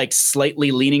not like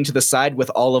slightly leaning to the side with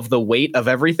all of the weight of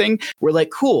everything. We're like,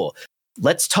 cool,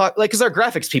 let's talk, like, because our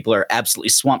graphics people are absolutely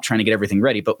swamped trying to get everything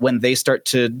ready. But when they start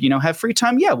to have free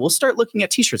time, we'll start looking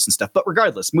at t-shirts and stuff. But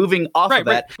regardless, moving off of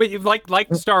that,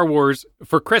 like Star Wars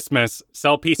for Christmas,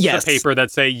 sell pieces of paper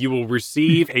that say you will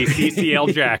receive a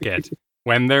CCL jacket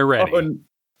when they're ready.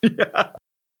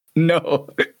 No,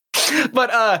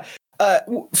 but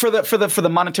for the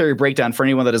monetary breakdown, for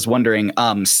anyone that is wondering,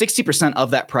 60% of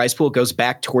that prize pool goes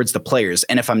back towards the players,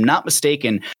 and if I'm not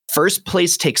mistaken, first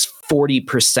place takes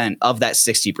 40% of that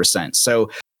 60%.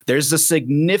 So there's a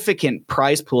significant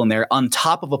prize pool in there on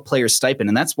top of a player's stipend,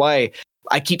 and that's why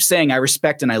I keep saying I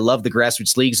respect and I love the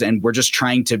grassroots leagues, and we're just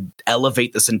trying to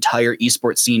elevate this entire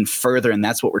esports scene further, and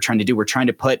that's what we're trying to do. We're trying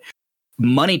to put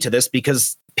money to this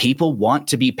because people want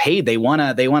to be paid. They want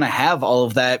to have all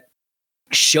of that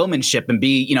showmanship and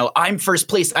be, I'm first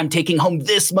place, I'm taking home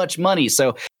this much money.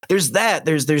 So there's that.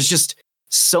 There's just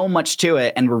so much to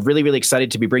it, and we're really, really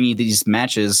excited to be bringing you these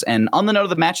matches. And on the note of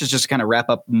the matches, just to kind of wrap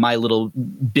up my little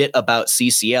bit about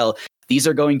CCL, these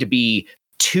are going to be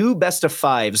 2 best of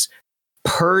 5s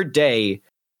per day,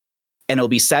 and it'll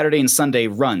be Saturday and Sunday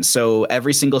runs. So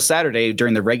every single Saturday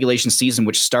during the regulation season,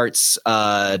 which starts,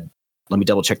 let me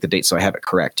double check the date so I have it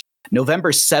correct,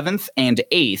 November 7th and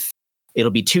 8th, it'll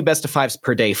be 2 best of 5s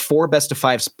per day, 4 best of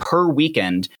 5s per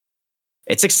weekend.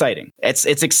 It's exciting.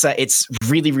 It's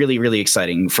really, really, really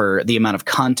exciting for the amount of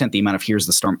content, the amount of Heroes of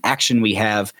the Storm action we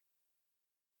have.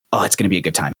 Oh, it's going to be a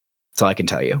good time. That's all I can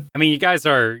tell you. I mean, you guys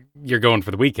you're going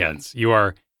for the weekends. You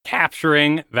are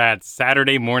capturing that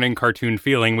Saturday morning cartoon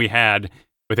feeling we had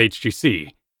with HGC.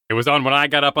 It was on when I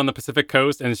got up on the Pacific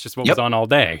Coast, and it's just what was on all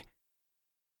day.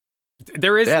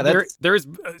 There is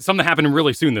something happening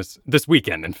really soon this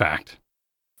weekend, in fact.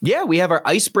 Yeah, we have our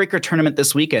Icebreaker tournament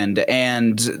this weekend,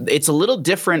 and it's a little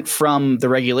different from the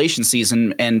regulation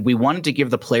season, and we wanted to give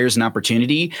the players an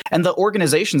opportunity and the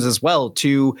organizations as well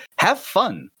to have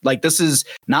fun. Like, this is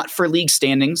not for league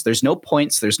standings. There's no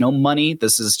points. There's no money.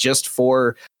 This is just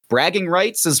for bragging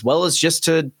rights as well as just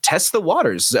to test the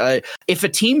waters. If a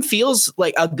team feels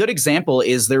like, a good example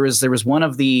is there was one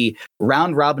of the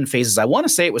round robin phases. I want to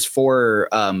say it was for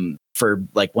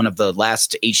like one of the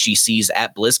last HGCs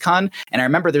at BlizzCon. And I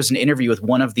remember there's an interview with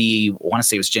one of the, I want to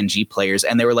say it was Gen G players.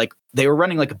 And they were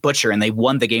running like a Butcher and they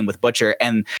won the game with Butcher.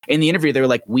 And in the interview, they were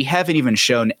like, we haven't even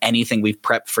shown anything we've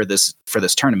prepped for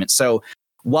this tournament. So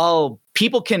while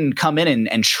people can come in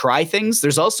and try things,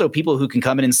 there's also people who can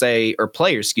come in and say, or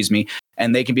players, excuse me,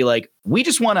 and they can be like, we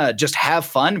just want to just have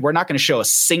fun. We're not going to show a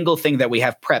single thing that we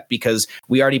have prepped because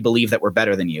we already believe that we're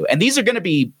better than you. And these are going to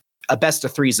be a best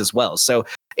of threes as well. So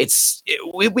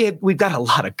we've got a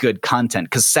lot of good content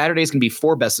because Saturday's going to be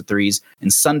 4 best of threes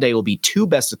and Sunday will be 2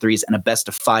 best of threes and a best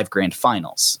of 5 grand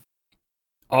finals.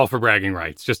 All for bragging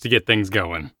rights, just to get things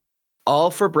going.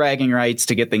 All for bragging rights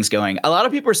to get things going. A lot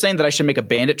of people are saying that I should make a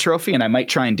bandit trophy, and I might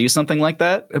try and do something like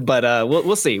that. But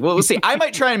we'll see. We'll see. I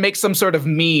might try and make some sort of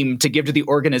meme to give to the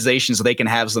organization so they can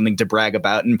have something to brag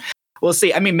about. And we'll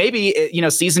see. I mean, maybe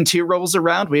season 2 rolls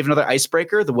around. We have another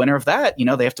icebreaker. The winner of that,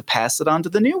 they have to pass it on to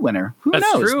the new winner. Who knows?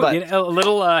 That's true. But, a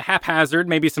little haphazard,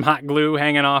 maybe some hot glue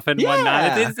hanging off and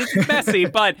whatnot. It's messy,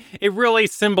 but it really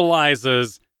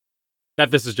symbolizes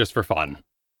that this is just for fun.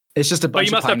 It's just a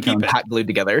bunch of pine cones hot glued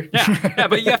together. Yeah,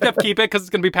 but you have to keep it because it's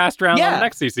going to be passed around on the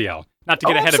next CCL. Not to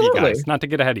get ahead of you guys. Not to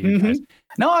get ahead of you guys.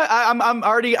 No, I'm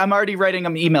already writing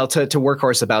an email to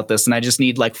Workhorse about this, and I just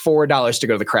need like $4 to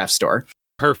go to the craft store.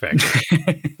 Perfect.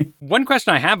 One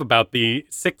question I have about the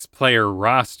 6-player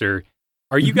roster: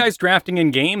 are you guys drafting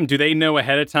in game? Do they know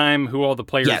ahead of time who all the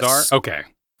players are? Okay.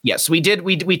 Yes, we did.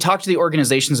 We talked to the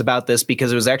organizations about this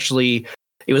because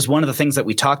it was one of the thit's that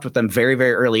we talked with them very,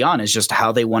 very early on, is just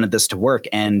how they wanted this to work.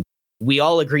 And we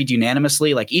all agreed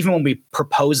unanimously, like even when we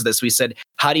proposed this, we said,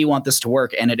 how do you want this to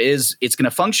work? And it's going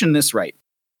to function this right.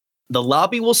 The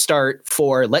lobby will start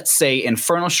for, let's say,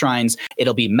 Infernal Shrines.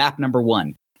 It'll be map number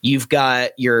 1. You've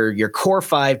got your core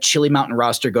 5 Chili Mountain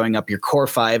roster going up, your core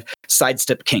 5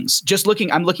 Sidestep Kings.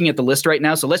 I'm looking at the list right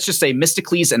now. So let's just say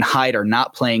Mysticles and Hyde are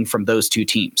not playing from those 2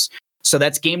 teams. So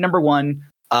that's game number 1.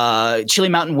 Chili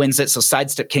Mountain wins it, so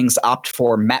Sidestep Kings opt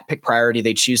for map pick priority.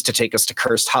 They choose to take us to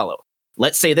Cursed Hollow.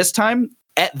 Let's say at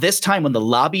this time when the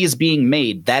lobby is being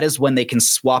made, that is when they can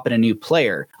swap in a new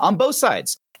player on both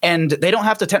sides. And they don't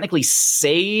have to technically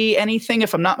say anything,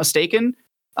 if I'm not mistaken.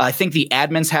 I think the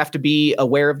admins have to be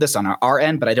aware of this on our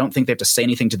end, but I don't think they have to say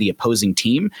anything to the opposing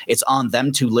team. It's on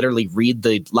them to literally read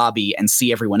the lobby and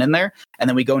see everyone in there, and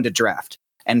then we go into draft.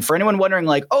 And for anyone wondering,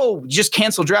 like, oh, just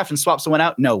cancel draft and swap someone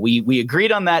out. No, we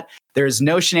agreed on that. There's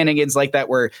no shenanigans like that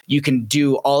where you can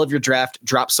do all of your draft,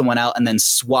 drop someone out, and then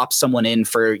swap someone in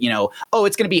for, oh,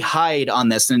 it's going to be Hyde on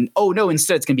this. And, oh, no,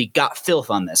 instead it's going to be Got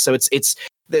Filth on this. So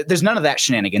there's none of that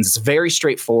shenanigans. It's very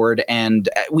straightforward. And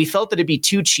we felt that it'd be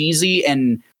too cheesy.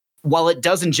 And while it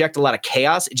does inject a lot of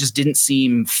chaos, it just didn't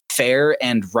seem fair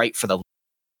and right for the.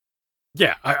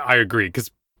 Yeah, I agree. Because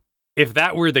if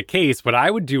that were the case, what I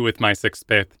would do with my 6th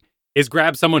pick is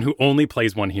grab someone who only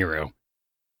plays one hero.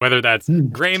 Whether that's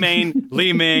Greymane,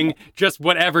 Li Ming, just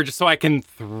whatever, just so I can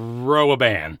throw a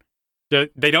ban.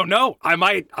 They don't know. I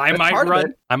might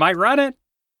run it.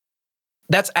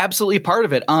 That's absolutely part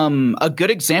of it. A good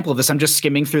example of this, I'm just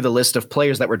skimming through the list of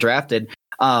players that were drafted.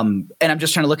 And I'm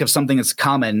just trying to look up something that's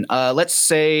common. Let's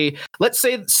say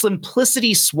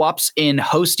Simplicity swaps in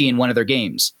Hosty in one of their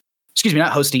games. Excuse me,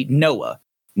 not Hosty, Noah.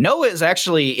 Noah is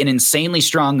actually an insanely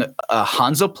strong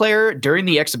Hanzo player. During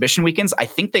the exhibition weekends, I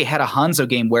think they had a Hanzo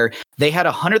game where they had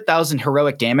 100,000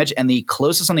 heroic damage, and the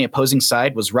closest on the opposing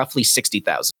side was roughly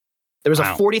 60,000. There was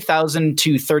a 40,000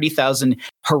 to 30,000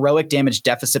 heroic damage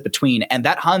deficit between, and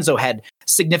that Hanzo had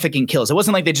significant kills. It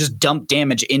wasn't like they just dumped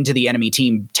damage into the enemy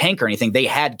team tank or anything. They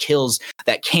had kills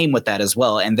that came with that as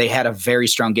well, and they had a very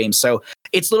strong game. So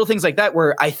it's little things like that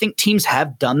where I think teams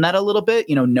have done that a little bit.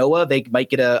 Noah, they might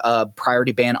get a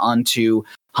priority ban onto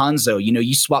Hanzo.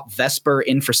 You swap Vesper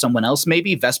in for someone else,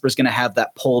 maybe Vesper's going to have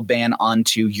that pull ban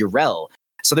onto Yrel.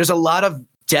 So there's a lot of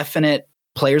definite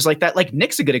players like that. Like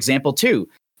Nick's a good example too.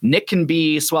 Nick can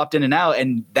be swapped in and out,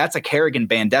 and that's a Kerrigan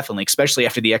ban, definitely, especially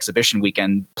after the exhibition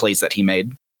weekend plays that he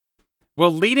made.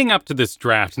 Well, leading up to this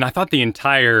draft, and I thought the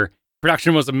entire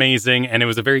production was amazing, and it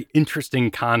was a very interesting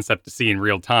concept to see in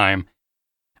real time.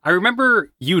 I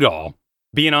remember Udall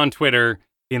being on Twitter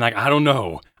being like, I don't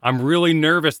know. I'm really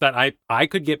nervous that I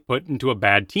could get put into a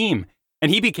bad team.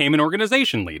 And he became an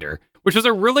organization leader, which was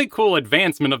a really cool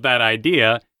advancement of that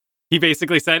idea. He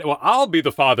basically said, well, I'll be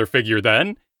the father figure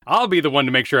then. I'll be the one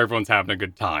to make sure everyone's having a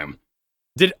good time.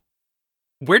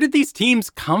 Where did these teams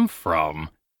come from?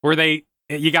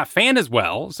 You got Fan as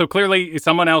well. So clearly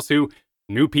someone else who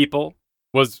knew people,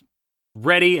 was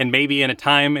ready, and maybe in a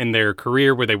time in their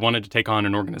career where they wanted to take on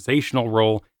an organizational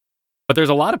role. But there's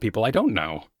a lot of people I don't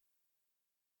know.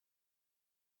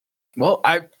 Well,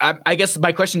 I guess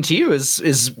my question to you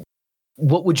is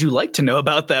what would you like to know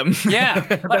about them? Yeah,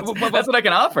 that's what I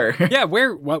can offer. Yeah,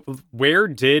 where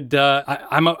did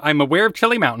I'm aware of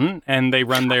Chili Mountain, and they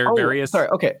run their various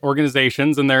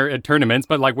organizations and their tournaments.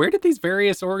 But like, where did these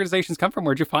various organizations come from?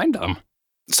 Where'd you find them?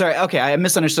 Sorry, okay, I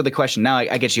misunderstood the question. Now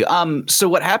I get you. So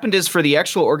what happened is for the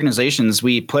actual organizations,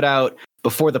 we put out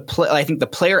before I think the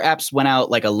player apps went out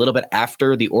like a little bit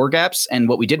after the org apps, and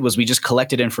what we did was we just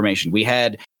collected information. We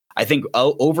had, I think,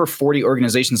 over 40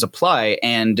 organizations apply,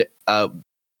 and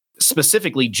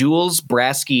specifically Jules,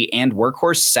 Brasky, and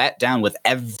Workhorse sat down with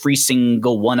every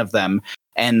single one of them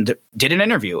and did an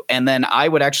interview. And then I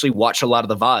would actually watch a lot of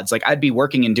the VODs. Like, I'd be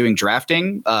working and doing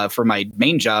drafting for my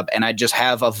main job, and I'd just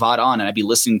have a VOD on, and I'd be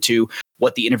listening to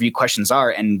what the interview questions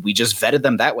are, and we just vetted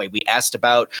them that way. We asked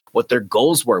about what their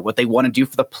goals were, what they want to do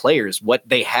for the players, what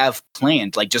they have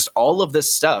planned, like just all of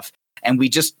this stuff. And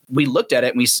we looked at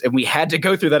it, and we had to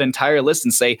go through that entire list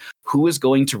and say, who is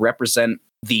going to represent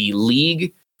the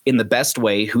league in the best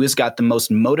way, who has got the most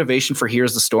motivation for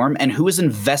Heroes of the Storm, and who is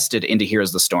invested into Heroes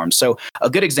of the Storm. So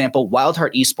a good example,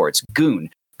 Wildheart Esports, Goon.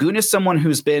 Goon is someone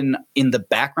who's been in the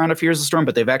background of Heroes of the Storm,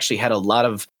 but they've actually had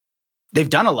they've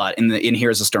done a lot in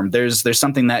Heroes of the Storm. There's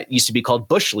something that used to be called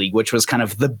Bush League, which was kind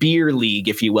of the beer league,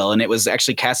 if you will. And it was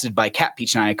actually casted by Cat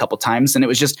Peach and I a couple times, and it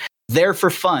was just there for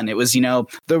fun. It was,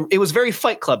 it was very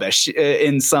Fight Club-ish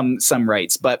in some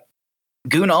rights, but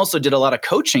Goon also did a lot of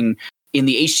coaching in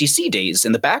the HGC days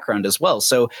in the background as well.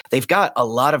 So they've got a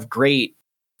lot of great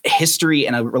history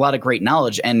and a lot of great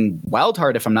knowledge. And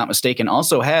Wildheart, if I'm not mistaken,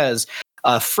 also has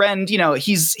a friend,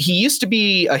 he used to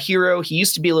be a hero. He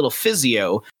used to be a little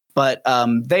physio, but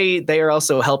they are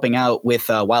also helping out with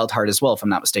Wildheart as well, if I'm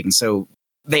not mistaken. So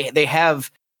they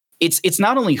have, it's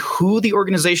not only who the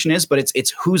organization is, but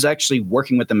it's who's actually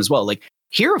working with them as well. Like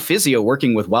Hero Physio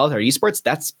working with Wildheart Esports,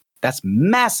 that's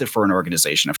massive for an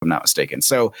organization, if I'm not mistaken.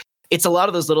 So it's a lot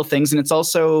of those little things, and it's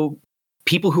also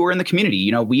people who are in the community.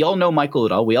 We all know Michael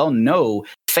Udall, we all know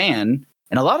Fan,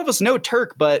 and a lot of us know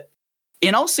Turk, but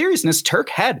in all seriousness, Turk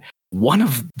had one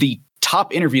of the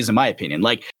top interviews, in my opinion.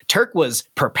 Like, Turk was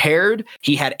prepared.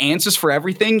 He had answers for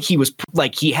everything.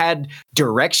 He had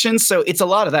directions. So it's a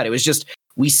lot of that. It was just,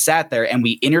 we sat there and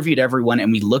we interviewed everyone,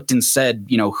 and we looked and said,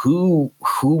 who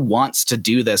wants to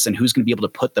do this, and who's going to be able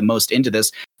to put the most into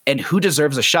this, and who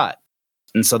deserves a shot.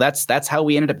 And so that's how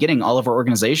we ended up getting all of our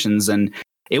organizations. And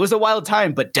it was a wild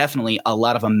time, but definitely a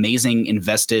lot of amazing,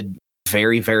 invested,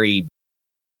 very, very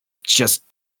just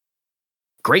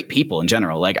great people in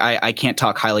general. Like, I can't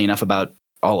talk highly enough about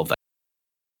all of them.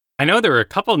 I know there are a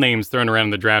couple names thrown around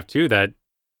in the draft too that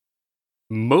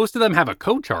most of them have a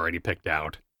coach already picked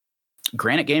out.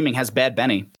 Granite Gaming has Bad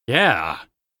Benny. Yeah.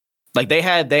 Like they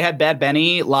had Bad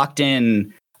Benny locked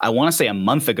in, I want to say a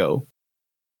month ago.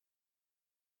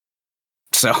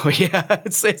 So yeah,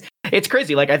 it's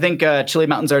crazy. Like, I think Chili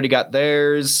Mountain's already got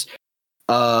theirs.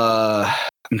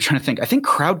 I'm trying to think. I think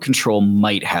Crowd Control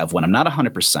might have one. I'm not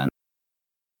 100%.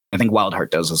 I think Wildheart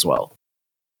does as well.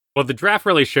 Well, the draft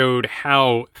really showed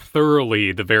how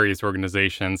thoroughly the various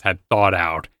organizations had thought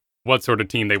out what sort of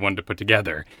team they wanted to put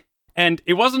together. And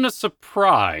it wasn't a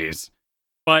surprise,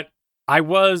 but I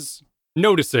was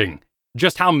noticing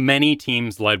just how many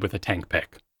teams led with a tank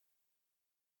pick.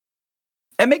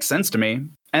 It makes sense to me.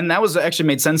 And that was actually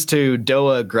made sense to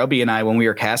Doa, Grubby, and I when we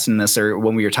were casting this, or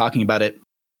when we were talking about it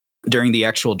during the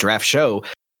actual draft show.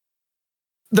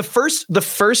 The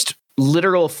first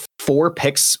literal 4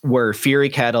 picks were Fury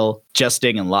Cattle,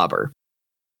 Justing, and Lobber.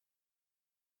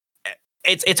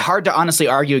 It's hard to honestly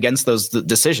argue against those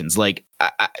decisions. Like,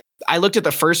 I looked at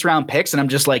the first round picks, and I'm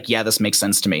just like, yeah, this makes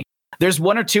sense to me. There's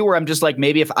 1 or 2 where I'm just like,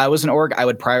 maybe if I was an org, I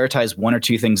would prioritize 1 or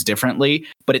 2 things differently,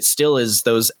 but it still is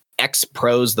those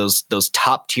ex-pros, those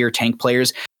top tier tank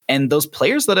players, and those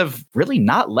players that have really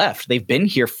not left. They've been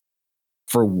here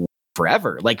for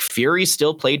forever. Like, Fury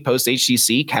still played post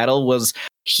HCC. Cattle was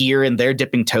here and there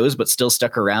dipping toes, but still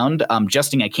stuck around.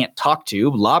 Justing, I can't talk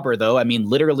to. Lobber, though, I mean,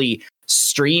 literally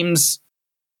streams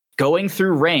going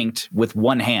through ranked with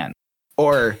one hand,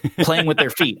 or playing with their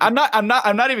feet. I'm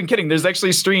not even kidding. There's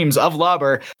actually streams of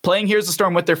Lauber playing Here's the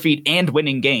Storm with their feet and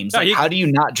winning games. Like, how do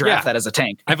you not draft that as a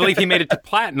tank? I believe he made it to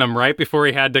platinum right before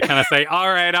he had to kind of say,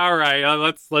 all right,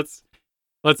 let's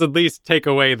at least take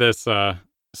away this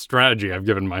strategy I've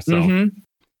given myself.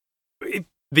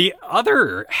 The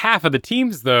other half of the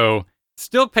teams, though,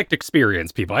 still picked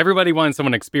experienced people. Everybody wanted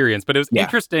someone experienced, but it was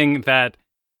interesting that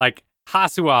like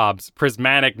Hasuabs,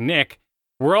 Prismatic, Nick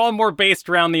were all more based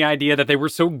around the idea that they were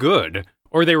so good,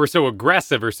 or they were so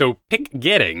aggressive, or so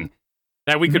pick-getting,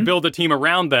 that we could build a team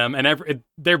around them, and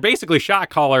they're basically shot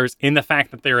callers in the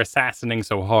fact that they're assassinating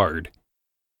so hard.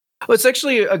 Well, it's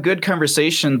actually a good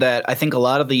conversation that I think a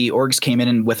lot of the orgs came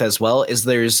in with as well. Is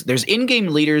there's in-game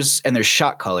leaders and there's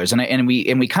shot callers, and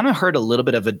we kind of heard a little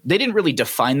bit of it. They didn't really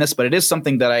define this, but it is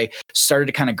something that I started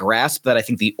to kind of grasp that I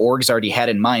think the orgs already had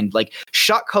in mind. Like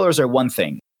shot callers are one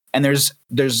thing, and there's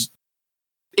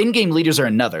in-game leaders are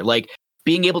another. Like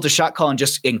being able to shot call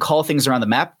and call things around the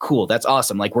map, cool, that's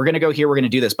awesome. Like we're gonna go here, we're gonna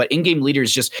do this. But in-game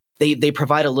leaders just they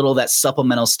provide a little of that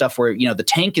supplemental stuff where the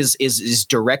tank is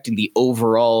directing the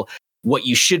overall what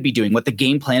you should be doing, what the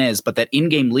game plan is. But that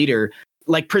in-game leader,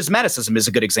 like Prismaticism is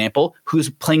a good example, who's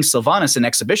playing Sylvanas in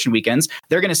exhibition weekends,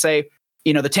 they're gonna say,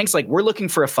 the tank's like, we're looking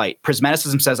for a fight.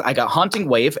 Prismaticism says, I got Haunting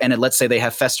Wave, and let's say they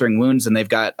have Festering Wounds and they've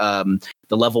got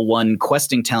the level 1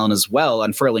 questing talent as well,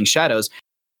 Unfurling Shadows.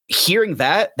 Hearing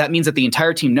that means that the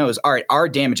entire team knows, all right, our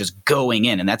damage is going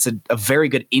in, and that's a very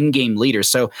good in-game leader.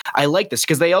 So I like this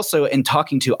because they also, in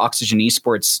talking to Oxygen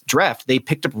Esports Draft, they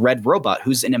picked up Red Robot,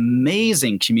 who's an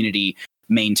amazing community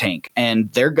main tank,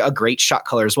 and they're a great shot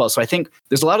caller as well. So I think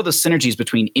there's a lot of the synergies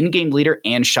between in-game leader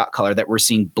and shot caller that we're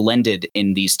seeing blended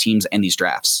in these teams and these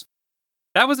drafts.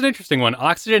 That was an interesting one.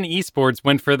 Oxygen Esports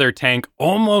went for their tank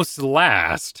almost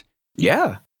last.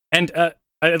 Yeah. And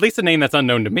at least a name that's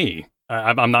unknown to me.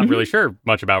 I'm not really sure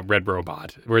much about Red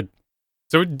Robot.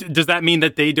 So does that mean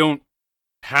that they don't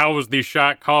house the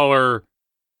shot caller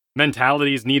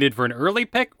mentalities needed for an early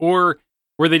pick, or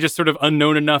were they just sort of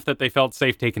unknown enough that they felt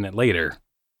safe taking it later?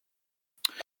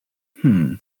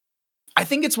 I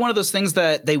think it's one of those things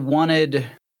that they wanted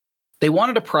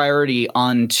a priority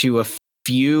onto a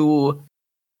few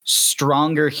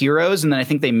stronger heroes, and then I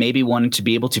think they maybe wanted to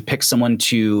be able to pick someone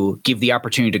to give the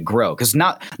opportunity to grow, because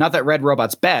not that Red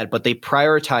Robot's bad, but they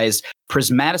prioritized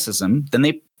Prismaticism, then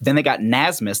they got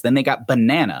Nasmus, then they got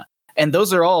Banana, and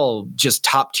those are all just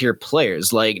top tier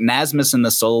players. Like Nasmus in the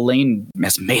solo lane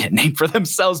has made a name for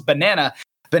themselves.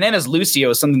 Banana's Lucio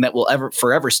is something that will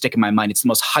forever stick in my mind. It's the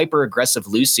most hyper aggressive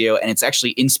Lucio, and it's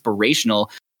actually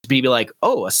inspirational to be like,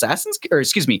 oh,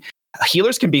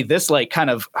 healers can be this like kind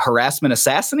of harassment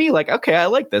assassin-y. Like, okay, I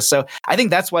like this. So I think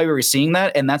that's why we were seeing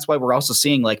that. And that's why we're also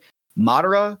seeing like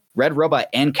Madara, Red Robot,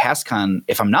 and Cascon,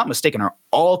 if I'm not mistaken, are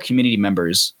all community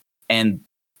members. And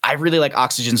I really like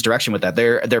Oxygen's direction with that.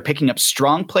 They're picking up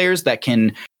strong players that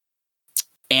can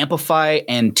amplify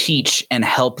and teach and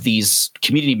help these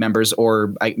community members,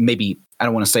 or I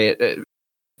don't want to say it,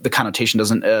 the connotation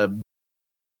doesn't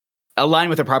align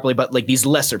with it properly, but like these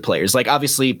lesser players, like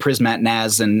obviously Prismat,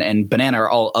 Naz, and Banana are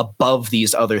all above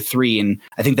these other three, and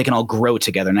I think they can all grow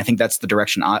together, and I think that's the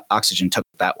direction Oxygen took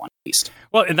that one at least.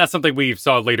 Well, and that's something we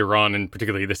saw later on, and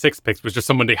particularly the 6 picks was just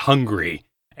somebody hungry,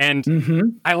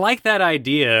 and I like that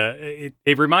idea.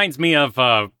 It reminds me of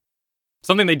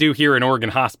something they do here in Oregon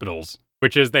hospitals,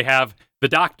 which is they have the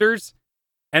doctors,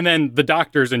 and then the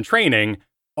doctors in training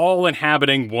all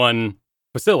inhabiting one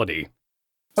facility,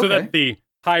 so that the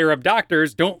higher up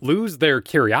doctors don't lose their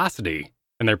curiosity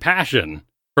and their passion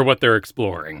for what they're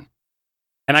exploring.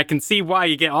 And I can see why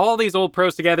you get all these old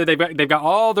pros together. They've got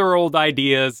all their old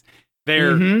ideas.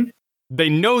 They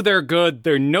know they're good.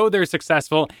 They know they're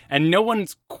successful, and no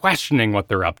one's questioning what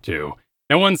they're up to.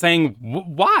 No one's saying,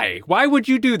 why? Why would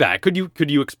you do that? Could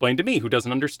you explain to me, who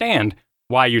doesn't understand,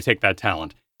 why you take that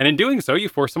talent? And in doing so, you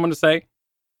force someone to say,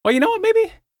 well, you know what,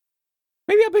 maybe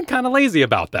I've been kind of lazy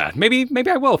about that. Maybe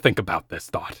I will think about this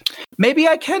thought. Maybe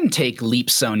I can take Leap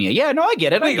Sonya. Yeah, no, I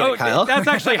get it. I get it, Kyle. That's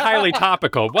actually highly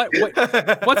topical.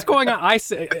 What's going on?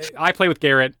 I play with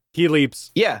Garrett. He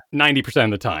leaps 90%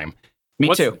 of the time.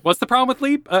 Me too. What's the problem with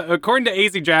Leap? According to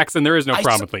AZ Jackson, there is no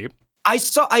problem with Leap. I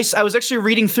was actually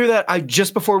reading through that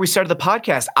just before we started the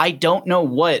podcast. I don't know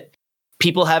what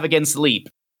people have against Leap.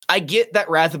 I get that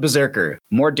Wrath of Berserker,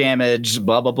 more damage,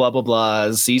 blah, blah, blah, blah, blah,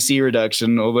 CC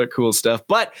reduction, all that cool stuff.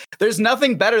 But there's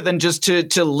nothing better than just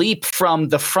to leap from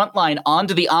the front line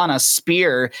onto the Ana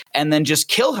spear and then just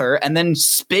kill her and then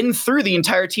spin through the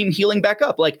entire team healing back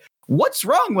up. Like, what's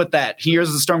wrong with that?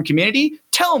 Here's the Storm community.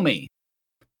 Tell me.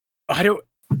 I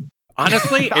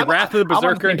Honestly, a Wrath of the I'm on the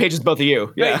Berserker. same page as both of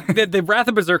you. Yeah. The Wrath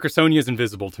of Berserker Sonya is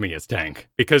invisible to me as tank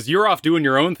because you're off doing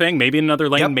your own thing, maybe in another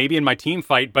lane, maybe in my team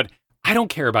fight, but I don't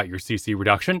care about your CC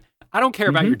reduction. I don't care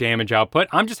about your damage output.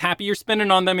 I'm just happy you're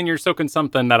spinning on them and you're soaking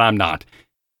something that I'm not.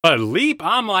 But Leap,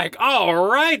 I'm like, all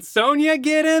right, Sonya,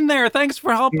 get in there. Thanks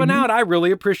for helping out. I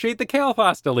really appreciate the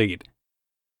Kael'thas delete.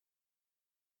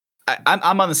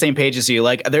 I'm on the same page as you.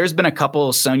 Like, there's been a couple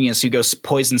of Sonyas who go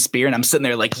Poison Spear, and I'm sitting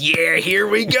there like, yeah, here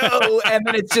we go. And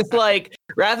then it's just like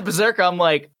Wrath of Berserker. I'm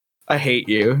like, I hate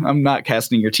you. I'm not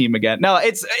casting your team again. No,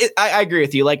 I agree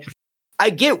with you. Like,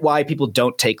 I get why people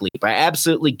don't take Leap. I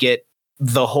absolutely get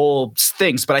the whole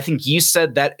things, but I think you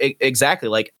said that exactly.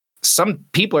 Like, some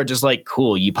people are just like,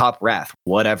 cool, you pop Wrath,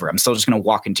 whatever. I'm still just going to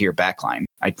walk into your backline.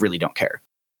 I really don't care.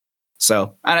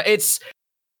 So it's.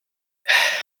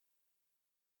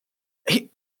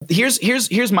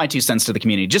 Here's my 2 cents to the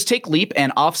community. Just take Leap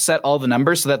and offset all the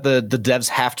numbers so that the devs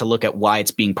have to look at why it's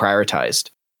being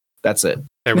prioritized. That's it.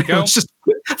 There we go. Just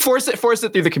force it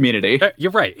through the community.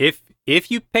 You're right. If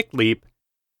you pick Leap,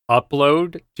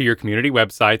 upload to your community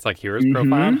websites like Heroes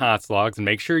Profile and Hotslogs and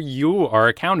make sure you are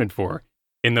accounted for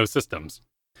in those systems.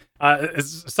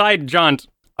 Aside.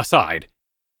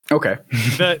 Okay.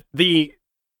 the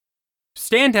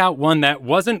standout one that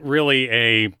wasn't really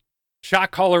a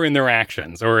shot caller in their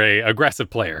actions or a aggressive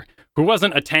player who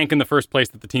wasn't a tank in the first place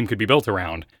that the team could be built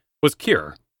around was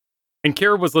Cure. And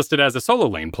Cure was listed as a solo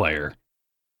lane player.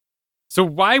 So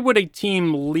why would a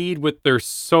team lead with their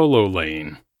solo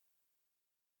lane?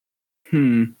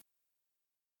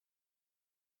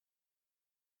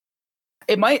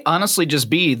 It might honestly just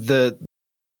be the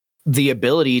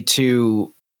ability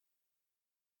to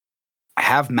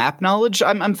have map knowledge.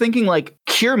 I'm thinking like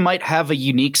Cure might have a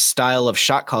unique style of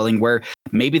shot calling where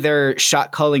maybe they're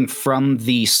shot calling from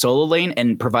the solo lane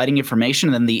and providing information,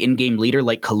 and then the in-game leader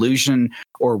like Collusion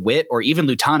or Wit or even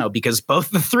Lutano, because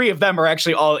both the 3 of them are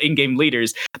actually all in-game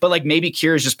leaders. But like maybe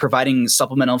Cure is just providing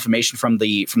supplemental information from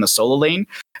the solo lane,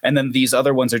 and then these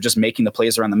other ones are just making the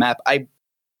plays around the map. I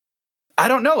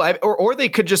don't know. Or they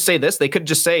could just say this. They could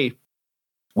just say,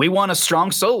 we want a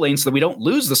strong solo lane so that we don't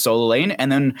lose the solo lane,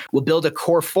 and then we'll build a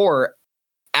core 4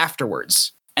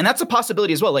 afterwards. And that's a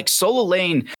possibility as well. Like solo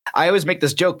lane, I always make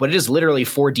this joke, but it is literally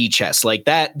 4D chess. Like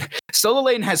that solo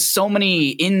lane has so many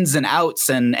ins and outs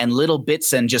and little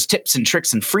bits and just tips and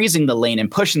tricks and freezing the lane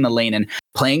and pushing the lane and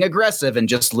playing aggressive and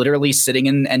just literally sitting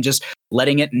in and just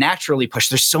letting it naturally push.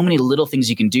 There's so many little things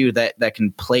you can do that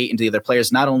can play into the other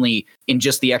players, not only in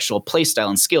just the actual play style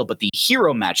and skill, but the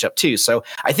hero matchup too. So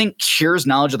I think Cure's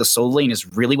knowledge of the solo lane is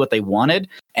really what they wanted.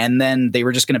 And then they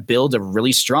were just going to build a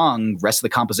really strong rest of the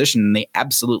composition. And they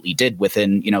absolutely did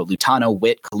within, Lutano,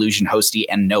 Wit, Collusion, Hosty,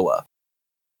 and Noah.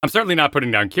 I'm certainly not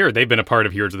putting down Cure. They've been a part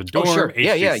of Heroes of the Dorm, sure.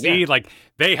 HGC. Yeah. Like,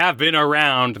 they have been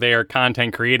around. They are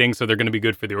content creating, so they're going to be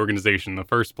good for the organization in the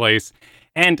first place.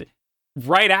 And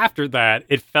right after that,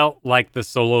 it felt like the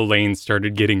solo lane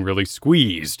started getting really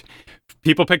squeezed.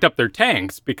 People picked up their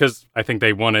tanks because I think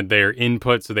they wanted their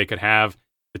input so they could have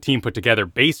the team put together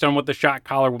based on what the shot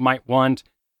caller might want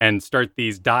and start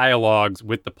these dialogues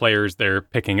with the players they're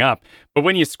picking up. But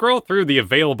when you scroll through the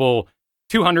available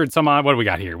 200 some odd, what do we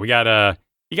got here? We got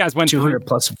you guys went 200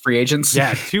 plus free agents.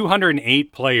 Yeah,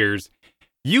 208 players.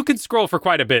 You can scroll for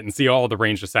quite a bit and see all the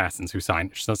ranged assassins who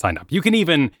signed up. You can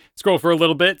even scroll for a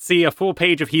little bit, see a full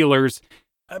page of healers,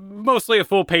 mostly a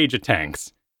full page of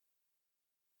tanks.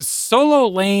 Solo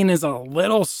lane is a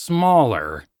little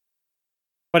smaller,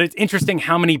 but it's interesting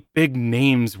how many big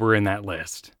names were in that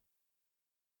list.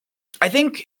 I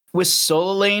think with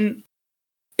solo lane,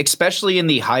 especially in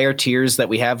the higher tiers that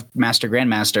we have Master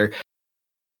Grandmaster,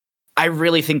 I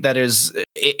really think that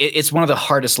it's one of the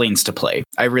hardest lanes to play.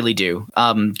 I really do.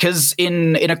 Because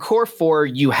in a core 4,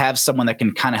 you have someone that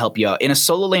can kind of help you out. In a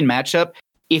solo lane matchup,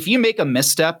 if you make a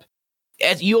misstep,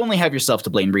 you only have yourself to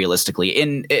blame realistically.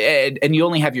 And you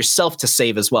only have yourself to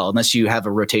save as well, unless you have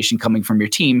a rotation coming from your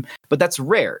team. But that's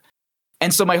rare.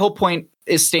 And so my whole point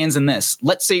stands in this.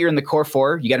 Let's say you're in the core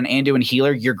 4, you got an Anduin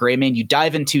healer, you're Greymane, you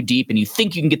dive in too deep and you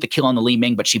think you can get the kill on the Li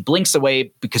Ming, but she blinks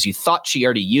away because you thought she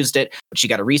already used it, but she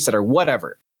got a reset or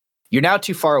whatever. You're now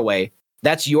too far away.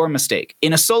 That's your mistake.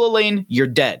 In a solo lane, you're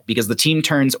dead because the team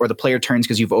turns or the player turns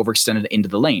because you've overextended into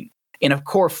the lane. In a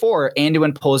core 4,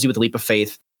 Anduin pulls you with a Leap of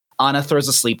Faith. Ana throws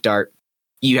a Sleep Dart.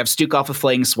 You have Stukov with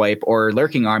Flaying Swipe or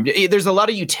Lurking Arm. There's a lot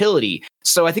of utility.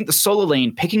 So I think the solo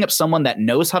lane, picking up someone that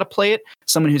knows how to play it,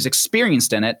 someone who's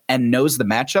experienced in it and knows the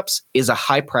matchups is a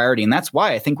high priority. And that's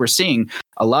why I think we're seeing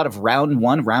a lot of round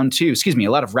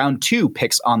 2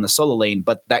 picks on the solo lane.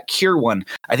 But that Cure one,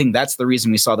 I think that's the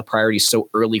reason we saw the priority so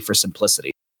early for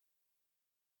simplicity.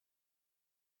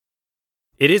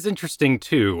 it is interesting,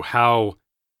 too, how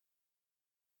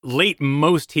late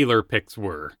most healer picks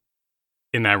were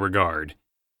in that regard.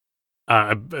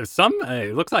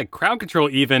 It looks like Crowd Control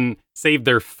even saved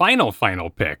their final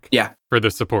pick for the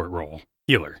support role,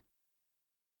 healer.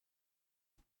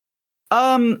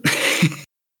 I'm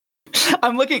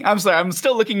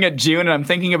still looking at June, and I'm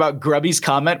thinking about Grubby's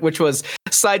comment, which was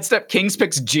Sidestep Kings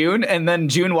picks June, and then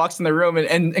June walks in the room,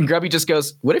 and Grubby just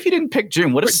goes, what if you didn't pick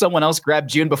June? What if someone else grabbed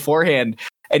June beforehand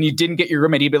and you didn't get your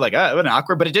roommate? He'd be like, it was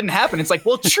awkward, but it didn't happen. It's like,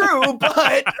 well, true,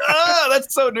 but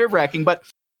that's so nerve-wracking. But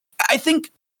I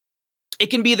think it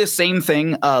can be the same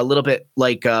thing a little bit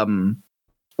like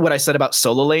what I said about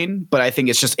solo lane, but I think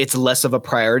it's less of a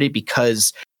priority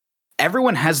because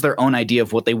everyone has their own idea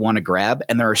of what they want to grab,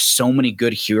 and there are so many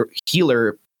good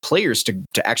healer players to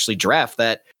actually draft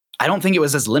that I don't think it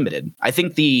was as limited. I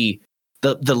think the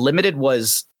limited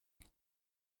was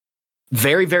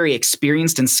very, very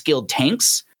experienced and skilled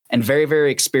tanks and very,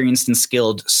 very experienced and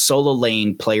skilled solo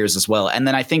lane players as well. And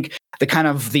then I think the kind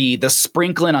of the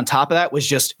sprinkling on top of that was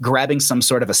just grabbing some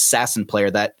sort of assassin player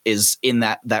that is in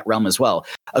that realm as well.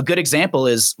 A good example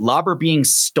is Lauber being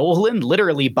stolen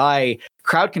literally by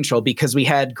Crowd Control because we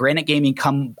had Granite Gaming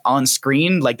come on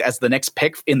screen like as the next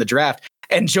pick in the draft.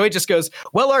 And Joy just goes,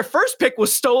 well, our first pick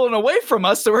was stolen away from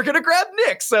us, so we're going to grab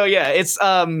Nick. So yeah, it's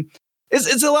a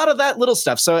lot of that little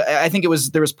stuff. So I think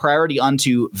there was priority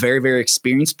onto very, very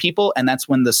experienced people. And that's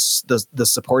when the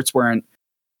supports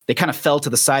they kind of fell to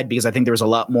the side because I think there was a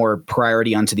lot more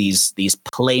priority onto these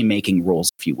playmaking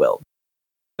roles, if you will.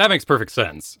 That makes perfect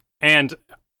sense. And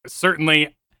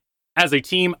certainly as a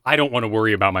team, I don't want to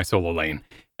worry about my solo lane.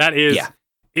 That is,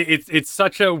 it's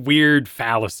such a weird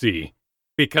fallacy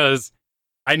because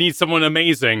I need someone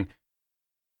amazing,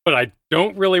 but I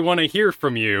don't really want to hear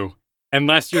from you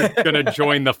unless you're going to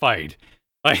join the fight.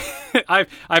 Like,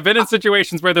 I've been in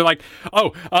situations where they're like,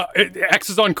 X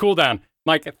is on cooldown. I'm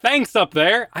like, thanks up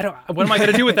there. What am I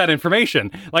going to do with that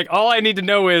information? Like, all I need to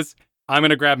know is I'm going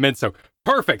to grab mid. So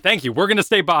perfect. Thank you. We're going to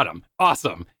stay bottom.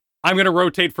 Awesome. I'm going to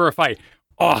rotate for a fight.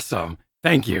 Awesome.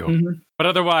 Thank you. Mm-hmm. But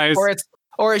otherwise,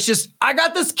 or it's just, I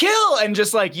got this kill. And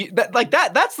just like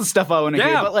that's the stuff I want to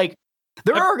hear. But like,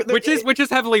 which is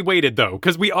heavily weighted though.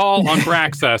 Cause we all on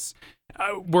Braxus,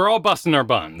 we're all busting our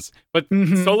buns, but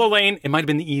solo lane, it might've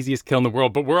been the easiest kill in the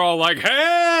world, but we're all like,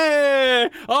 hey,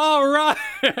 all right.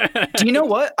 Do you know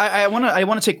what? I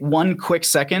want to take one quick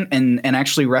second and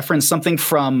actually reference something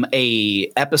from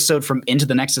a episode from Into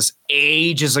the Nexus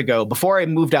ages ago before I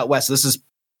moved out west. This is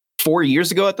 4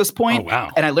 years ago at this point. Oh,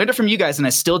 wow. And I learned it from you guys and I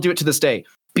still do it to this day.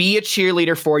 Be a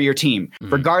cheerleader for your team,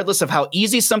 regardless of how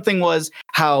easy something was,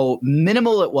 how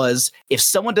minimal it was. If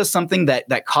someone does something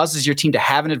that causes your team to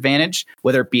have an advantage,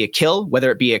 whether it be a kill, whether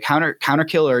it be a counter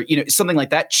kill, or something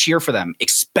like that, cheer for them,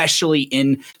 especially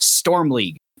in Storm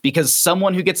League, because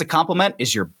someone who gets a compliment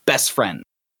is your best friend.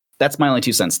 That's my only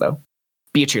 2 cents, though.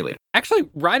 Be a cheerleader. Actually,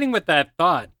 riding with that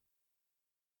thought,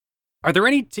 are there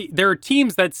any? There are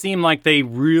teams that seem like they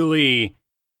really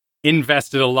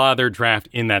invested a lot of their draft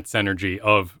in that synergy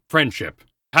of friendship,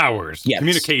 powers,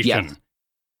 communication. Yes.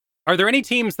 Are there any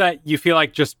teams that you feel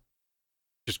like just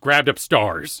grabbed up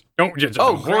stars?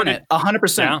 Granite,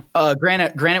 100%.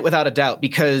 Granite without a doubt,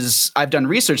 because I've done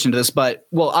research into this, but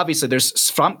obviously there's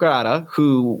Svamp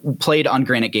who played on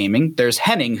Granite Gaming. There's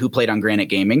Henning who played on Granite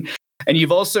Gaming. And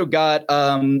you've also got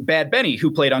Bad Benny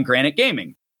who played on Granite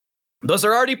Gaming. Those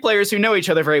are already players who know each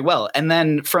other very well. And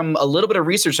then from a little bit of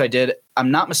research I did,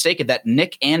 I'm not mistaken that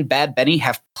Nick and Bad Benny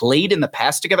have played in the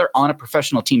past together on a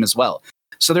professional team as well.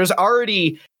 So there's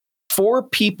already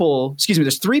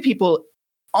there's 3 people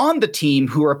on the team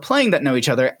who are playing that know each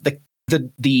other.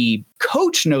 The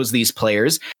coach knows these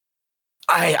players.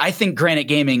 I think Granite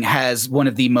Gaming has one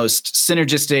of the most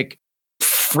synergistic,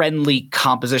 friendly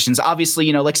compositions.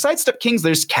 Obviously, like Sidestep Kings,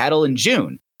 there's Cattle and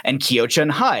June and Kyocha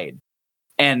and Hyde.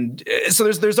 And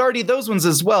so there's already those ones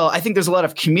as well. I think there's a lot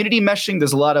of community meshing.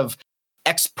 There's a lot of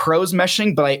ex-pros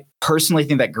meshing, but I personally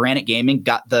think that Granite Gaming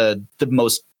got the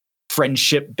most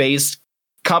friendship-based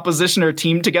composition or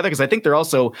team together, because I think they're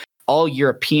also all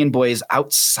European boys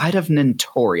outside of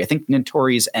Nintori. I think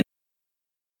Nintori's and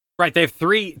right. They have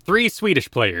three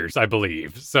Swedish players, I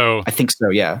believe. So I think so.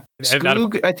 Yeah,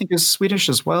 Skog, I think, is Swedish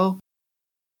as well.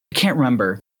 I can't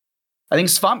remember. I think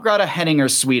Svampgrada, Henning are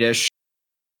Swedish.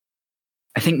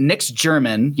 I think Nick's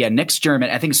German. Yeah, Nick's German.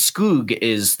 I think Skog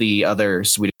is the other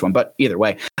Swedish one. But either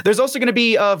way, there's also going to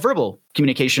be verbal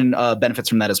communication benefits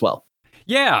from that as well.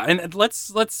 Yeah, and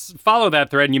let's follow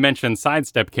that thread. And you mentioned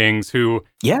Sidestep Kings, who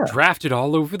drafted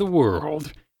all over the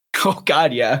world. Oh,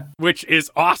 God, yeah. Which is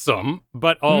awesome,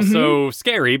 but also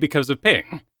scary because of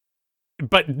ping.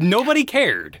 But nobody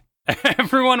cared.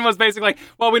 Everyone was basically like,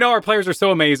 well, we know our players are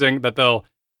so amazing that they'll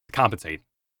compensate.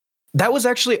 That was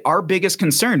actually our biggest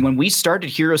concern. When we started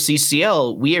Hero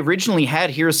CCL, we originally had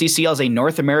Hero CCL as a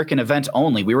North American event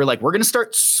only. We were like, we're going to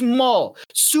start small,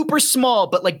 super small,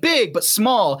 but like big, but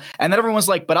small. And then everyone was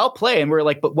like, but I'll play. And we were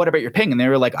like, but what about your ping? And they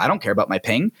were like, I don't care about my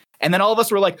ping. And then all of us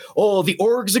were like, oh, the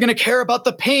orgs are going to care about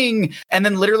the ping. And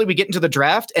then literally we get into the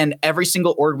draft and every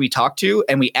single org we talked to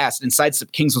and we asked, and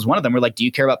Sidestep Kings was one of them. We're like, do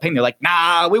you care about ping? They're like,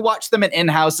 nah, we watch them in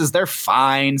in-houses. They're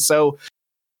fine. So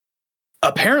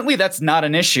apparently that's not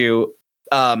an issue.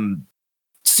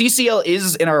 CCL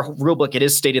is in our rulebook. It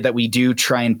is stated that we do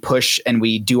try and push and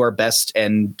we do our best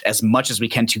and as much as we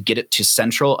can to get it to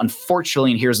Central.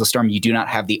 Unfortunately, in Heroes of the Storm, you do not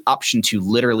have the option to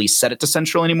literally set it to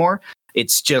Central anymore.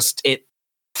 It's just, it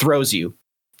throws you.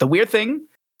 The weird thing,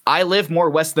 I live more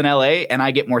west than LA and I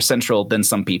get more central than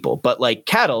some people. But like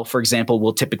Cattle, for example,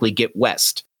 will typically get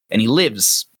west and he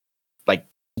lives like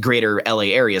greater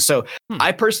LA area. So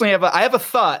I personally have a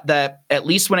thought that at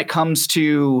least when it comes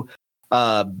to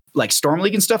like Storm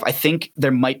League and stuff, I think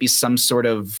there might be some sort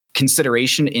of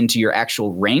consideration into your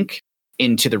actual rank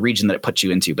into the region that it puts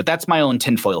you into. But that's my own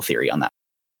tinfoil theory on that.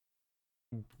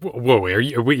 Whoa, are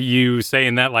you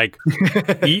saying that like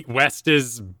West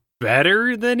is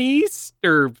better than East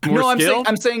or more skill?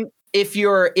 I'm saying if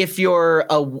you're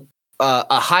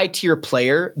a high tier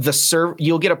player,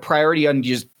 you'll get a priority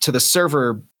to the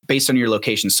server based on your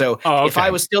location. So if I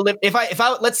was still if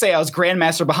I let's say I was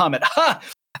Grandmaster Bahamut,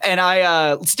 and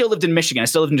I still lived in Michigan, I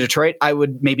still lived in Detroit, I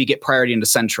would maybe get priority into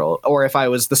Central. Or if I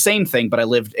was the same thing, but I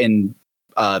lived in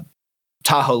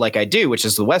Tahoe like I do, which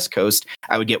is the West Coast,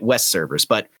 I would get West servers.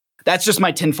 But that's just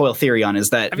my tinfoil theory on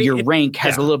is that your rank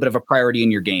has a little bit of a priority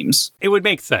in your games. It would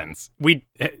make sense.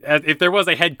 If there was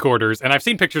a headquarters, and I've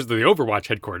seen pictures of the Overwatch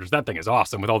headquarters, that thing is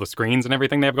awesome with all the screens and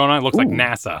everything they have going on. It looks like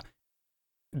NASA.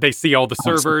 They see all the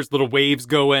servers, little waves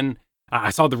going.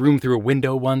 I saw the room through a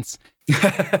window once,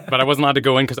 but I wasn't allowed to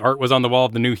go in because art was on the wall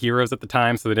of the new heroes at the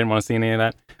time, so they didn't want to see any of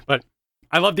that. But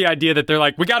I love the idea that they're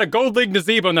like, we got a Gold League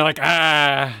Nazebo, and they're like,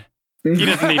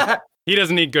 he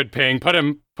doesn't need good ping. Put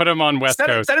him on West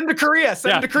Coast. Send him to Korea.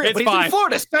 Send him to Korea. But he's in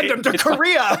Florida. Send him to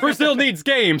Korea. Brazil needs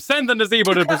games. Send the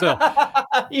Nazebo to Brazil.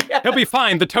 He'll be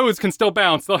fine. The toes can still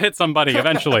bounce. They'll hit somebody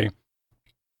eventually.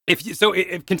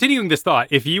 If continuing this thought,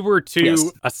 if you were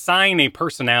to assign a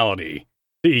personality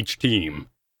to each team,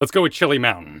 let's go with Chili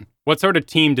Mountain. What sort of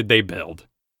team did they build?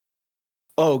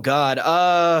 Oh God,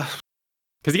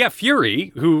 because you got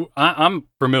Fury, who I'm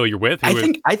familiar with. I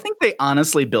think they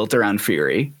honestly built around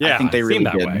Fury. Yeah, I think they really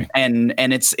did. Way. And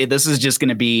this is going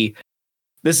to be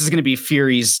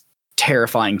Fury's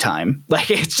terrifying time. Like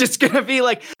it's just going to be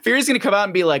like Fury's going to come out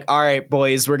and be like, all right,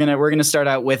 boys, we're gonna start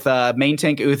out with main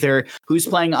tank Uther, who's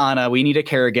playing Ana. We need a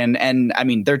Kerrigan, and I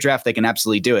mean their draft they can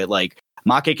absolutely do it. Like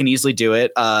Make can easily do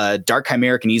it. Dark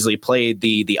Chimera can easily play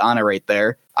the Ana right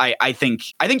there. I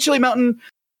think Chili Mountain.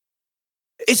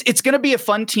 It's going to be a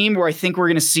fun team where I think we're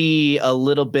going to see a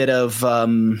little bit of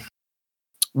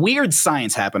weird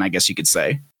science happen, I guess you could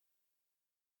say.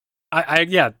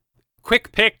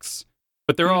 Quick picks,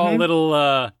 but they're all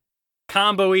little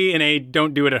combo-y in a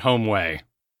don't do it at home way.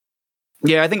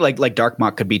 Yeah, I think like Dark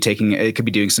Mach could be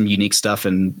doing some unique stuff,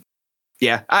 and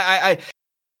yeah,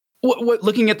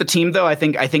 looking at the team though, I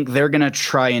think they're gonna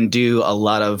try and do a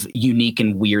lot of unique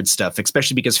and weird stuff,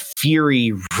 especially because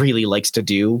Fury really likes to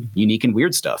do unique and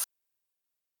weird stuff.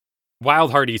 Wild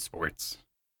Heart Esports.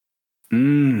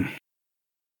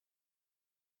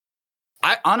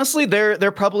 Honestly,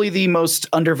 they're probably the most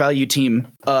undervalued team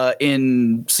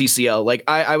in CCL. Like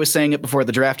I was saying it before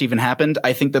the draft even happened.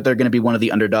 I think that they're going to be one of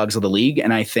the underdogs of the league,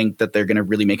 and I think that they're going to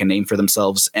really make a name for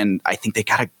themselves. And I think they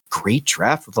got a great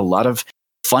draft with a lot of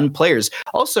fun players.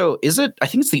 Also, I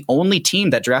think it's the only team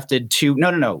that drafted two.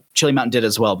 No. Chili Mountain did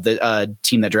as well. The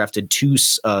team that drafted two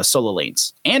solo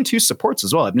lanes and two supports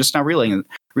as well. I'm just now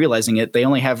realizing it. They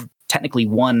only have technically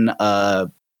one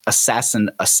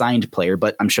assassin assigned player,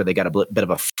 but I'm sure they got a bit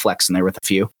of a flex in there with a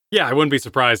few. Yeah, I wouldn't be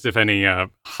surprised if any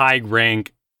high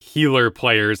rank healer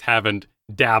players haven't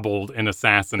dabbled in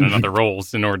assassin and other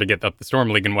roles in order to get up the Storm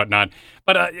League and whatnot.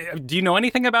 But do you know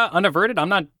anything about Unaverted? I'm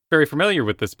not very familiar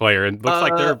with this player. It looks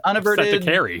like they're Unaverted, set to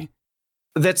carry.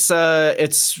 That's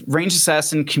it's range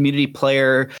assassin community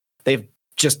player. They've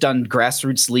just done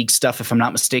grassroots league stuff, if I'm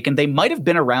not mistaken. They might have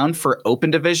been around for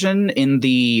Open Division in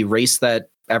the race that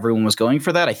everyone was going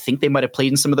for that. I think they might have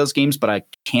played in some of those games, but I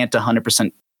can't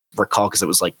 100% recall because it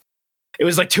was like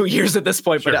 2 years at this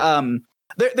point. Sure.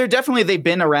 But they're definitely, they've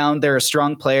been around. They're a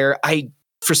strong player.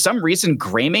 For some reason,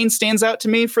 Greymane stands out to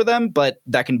me for them, but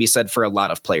that can be said for a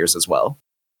lot of players as well.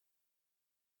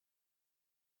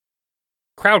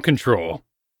 Crowd Control.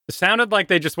 It sounded like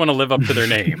they just want to live up to their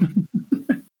name.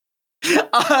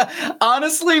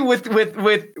 Honestly,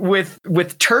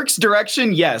 with Turk's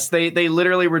direction, yes, they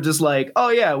literally were just like, oh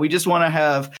yeah, we just want to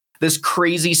have this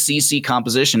crazy CC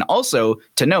composition. Also,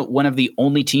 to note, one of the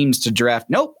only teams to draft.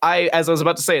 Nope, as I was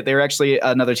about to say it, they were actually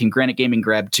another team. Granite Gaming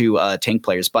grabbed 2 tank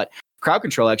players, but Crowd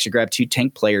Control actually grabbed 2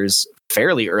 tank players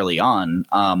fairly early on.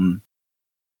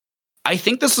 I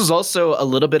think this was also a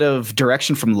little bit of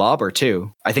direction from Lauber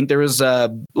too. I think there was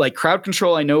like Crowd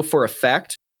Control. I know for a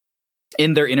fact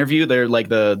in their interview, they're like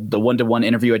the 1-to-1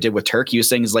 interview I did with Turk. He was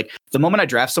saying is like, the moment I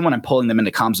draft someone, I'm pulling them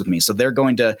into comms with me. So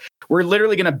we're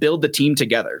literally going to build the team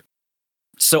together.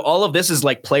 So all of this is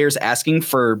like players asking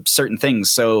for certain things.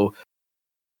 So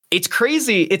it's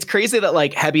crazy. It's crazy that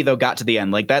like Heavy though got to the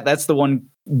end like that. That's the one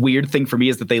weird thing for me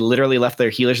is that they literally left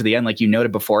their healers at the end, like you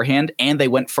noted beforehand, and they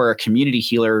went for a community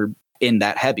healer in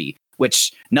that Heavy,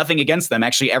 which nothing against them,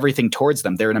 actually everything towards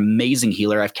them. They're an amazing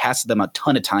healer. I've casted them a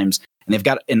ton of times and they've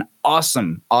got an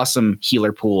awesome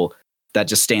healer pool that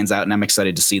just stands out. And I'm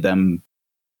excited to see them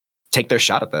take their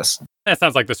shot at this. That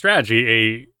sounds like the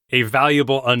strategy, a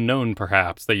valuable unknown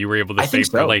perhaps that you were able to save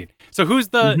for late. So who's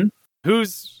the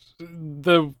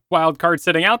wild card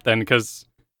sitting out then? Because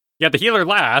you got the healer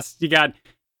last, you got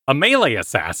a melee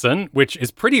assassin, which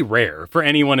is pretty rare for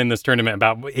anyone in this tournament.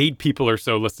 About 8 people or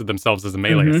so listed themselves as a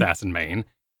melee assassin main.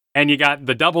 And you got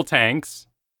the double tanks.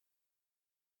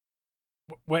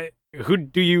 Who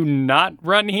do you not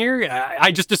run here?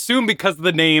 I just assume because of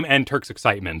the name and Turk's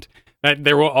excitement that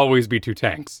there will always be 2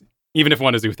 tanks, even if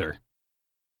one is Uther.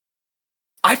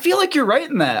 I feel like you're right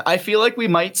in that. I feel like we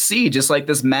might see just like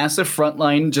this massive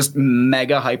frontline, just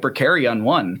mega hyper carry on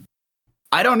one.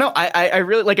 I don't know. I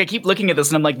really like. I keep looking at this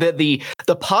and I'm like the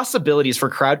possibilities for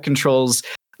Crowd Control's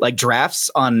like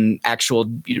drafts on actual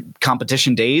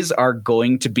competition days are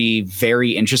going to be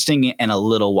very interesting and a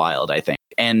little wild, I think.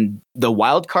 And the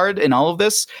wild card in all of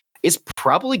this is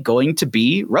probably going to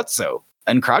be Rutzo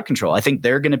and Crowd Control. I think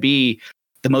they're going to be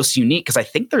the most unique because I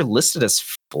think they're listed as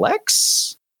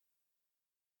flex.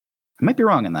 I might be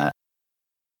wrong in that.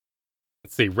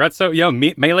 Let's see. Rutzo,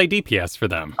 melee DPS for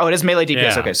them. Oh, it is melee DPS.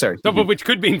 Yeah. Okay, sorry. So, which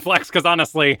could mean flex because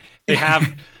honestly, they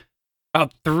have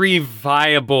about 3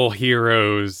 viable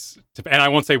heroes. And I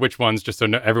won't say which ones just so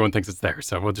everyone thinks it's there.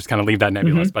 So we'll just kind of leave that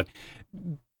nebulous. But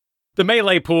the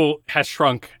melee pool has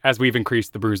shrunk as we've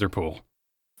increased the bruiser pool.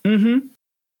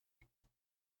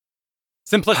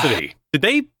 Simplicity.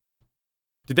 Did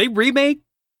they remake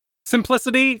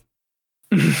Simplicity?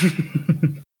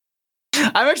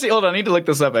 I'm actually, hold on, I need to look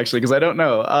this up actually, because I don't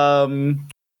know.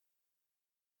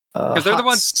 Because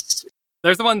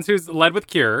there's the ones who's led with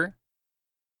Cure.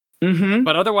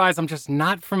 But otherwise, I'm just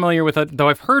not familiar with it, though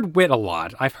I've heard Wit a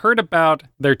lot. I've heard about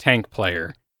their tank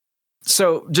player.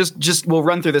 So just we'll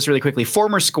run through this really quickly.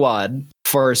 Former squad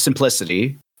for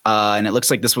Simplicity, and it looks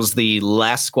like this was the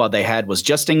last squad they had, was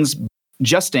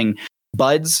Justing,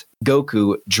 Buds,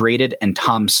 Goku, Draded, and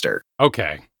Tomster.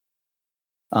 Okay.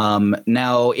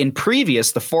 Now in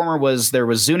previous, the former there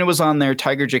was Zuna was on there,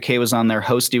 Tiger JK was on there,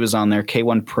 Hosty was on there,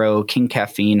 K1 Pro, King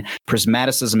Caffeine,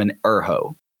 Prismaticism, and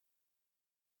Urho.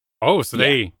 Oh, so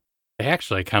they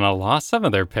actually kind of lost some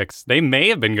of their picks. They may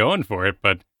have been going for it,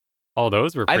 but all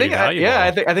those were pretty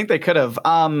valuable. I think they could have.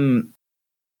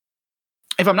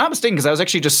 If I'm not mistaken,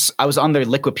 because I was on their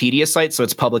Liquipedia site, so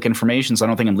it's public information, so I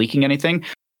don't think I'm leaking anything.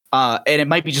 And it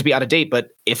might just be out of date, but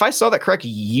if I saw that correct,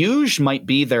 Yuge might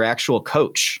be their actual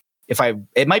coach.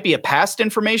 It might be a past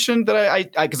information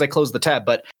that because I closed the tab,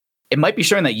 but it might be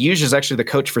showing that Yuge is actually the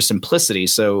coach for Simplicity.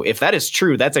 So if that is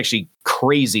true, that's actually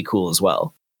crazy cool as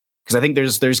well. Because I think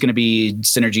there's going to be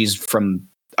synergies from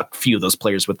a few of those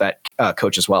players with that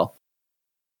coach as well.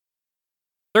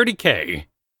 30K,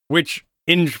 which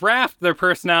in draft, their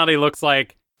personality looks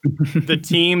like the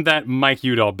team that Mike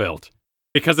Udall built.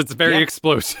 Because it's very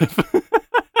explosive.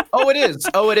 Oh, it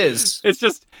is. It's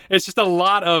just a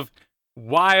lot of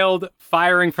wild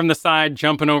firing from the side,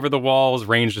 jumping over the walls,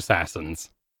 ranged assassins.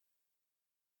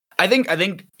 I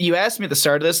think you asked me at the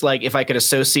start of this, like if I could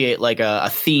associate like a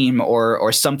theme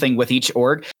or something with each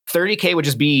org. 30K would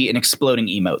just be an exploding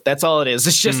emote. That's all it is.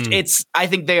 It's just I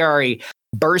think they are a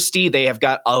bursty. They have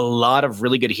got a lot of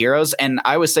really good heroes. And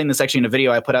I was saying this actually in a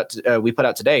video we put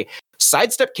out today.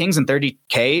 Sidestep Kings and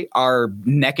 30K are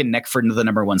neck and neck for the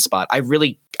number 1 spot. I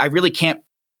really can't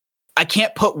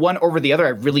put one over the other. I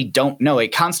really don't know.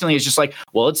 It constantly is just like,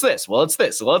 well, it's this. Well, it's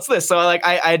this. Well, it's this. So like,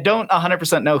 I don't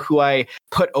 100% know who I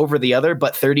put over the other,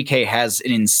 but 30K has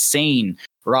an insane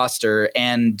roster.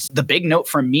 And the big note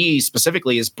from me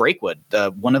specifically is Breakwood.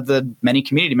 One of the many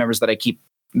community members that I keep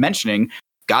mentioning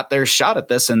got their shot at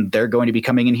this, and they're going to be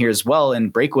coming in here as well.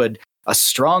 And Breakwood, a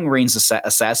strong Reigns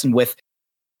assassin with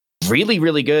really,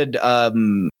 really good,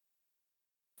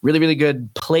 really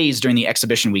good plays during the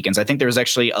exhibition weekends. I think there was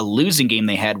actually a losing game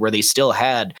they had where they still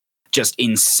had just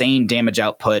insane damage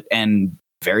output and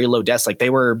very low deaths. Like they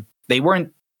weren't.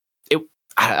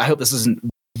 I hope this isn't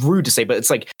rude to say, but it's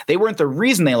like they weren't the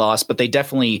reason they lost, but they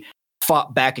definitely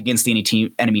fought back against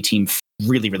the enemy team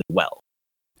really, really well.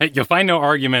 Hey, you'll find no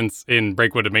arguments in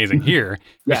Breakwood Amazing here,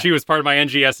 because she was part of my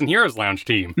NGS and Heroes Lounge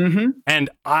team. And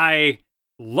I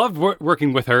loved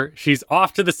working with her. She's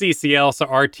off to the CCL, so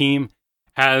our team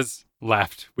has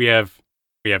left. We have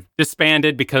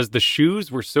disbanded because the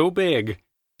shoes were so big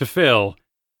to fill.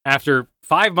 After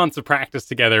 5 months of practice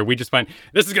together, we just went,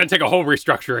 this is going to take a whole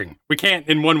restructuring. We can't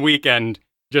in one weekend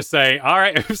just say, all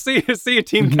right, see you,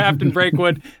 Team Captain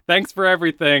Breakwood. Thanks for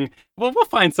everything. Well, we'll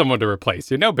find someone to replace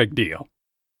you. No big deal.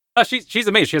 She's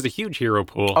amazing. She has a huge hero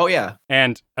pool. Oh, yeah.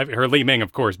 And her Li Ming,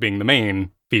 of course, being the main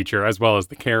feature, as well as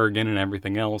the Kerrigan and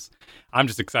everything else. I'm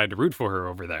just excited to root for her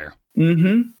over there.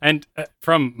 And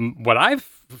from what I've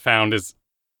found is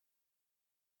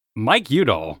Mike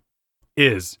Udall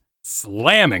is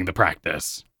slamming the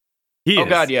practice.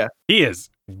 God, yeah. He is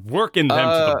working them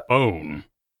to the bone.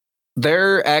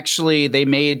 They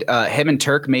made him and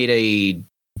Turk made a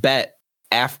bet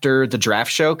after the draft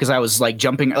show, because I was like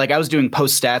I was doing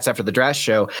post stats after the draft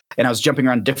show, and I was jumping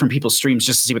around different people's streams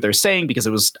just to see what they were saying, because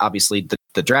it was obviously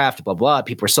the draft, blah, blah,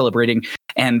 people were celebrating.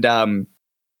 And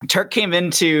Turk came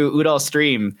into Udall's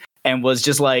stream and was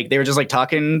just like, they were just like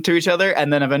talking to each other.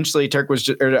 And then eventually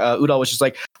Udall was just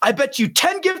like, I bet you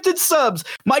 10 gifted subs.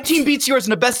 My team beats yours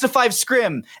in a best of 5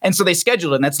 scrim. And so they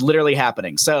scheduled it, and that's literally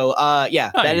happening. So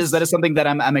nice. that is something that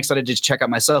I'm excited to check out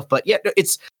myself. But yeah,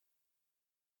 it's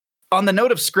on the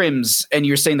note of scrims, and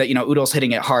you're saying that, Udall's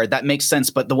hitting it hard. That makes sense.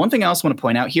 But the one thing I also want to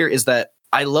point out here is that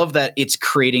I love that it's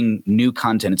creating new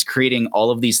content. It's creating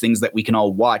all of these things that we can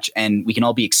all watch and we can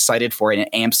all be excited for, and it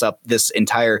amps up this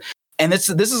entire. And this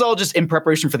is all just in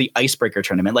preparation for the Icebreaker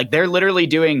tournament. Like, they're literally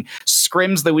doing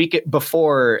scrims the week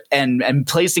before and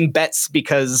placing bets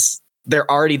because they're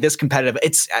already this competitive.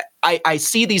 I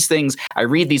see these things, I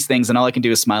read these things, and all I can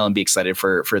do is smile and be excited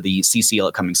for the CCL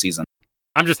upcoming season.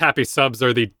 I'm just happy subs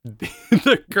are the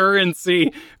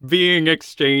currency being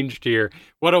exchanged here.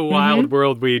 What a wild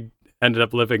world we ended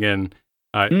up living in.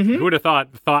 Who would have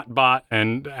thought Thoughtbot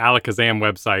and Alakazam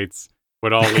websites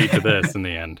would all lead to this in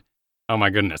the end? Oh my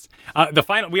goodness. The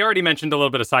final, we already mentioned a little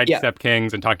bit of Sidestep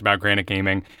Kings and talked about Granite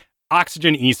Gaming.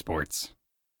 Oxygen Esports.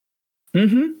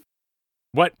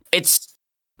 What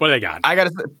do they got? I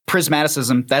got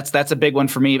Prismaticism. That's a big one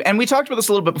for me. And we talked about this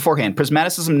a little bit beforehand.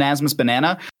 Prismaticism, Nasmus,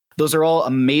 Banana. Those are all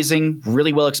amazing,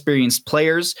 really well experienced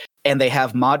players. And they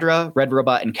have Madra, Red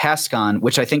Robot, and Cascon,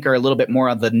 which I think are a little bit more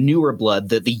on the newer blood,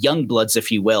 the young bloods,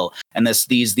 if you will. And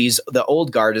the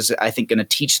old guard is, I think, going to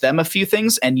teach them a few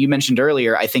things. And you mentioned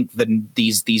earlier, I think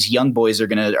these young boys are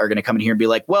gonna come in here and be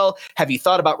like, well, have you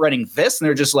thought about running this? And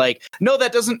they're just like, no,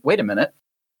 that doesn't. Wait a minute.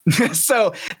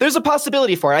 So there's a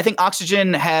possibility for it. I think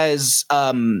Oxygen has,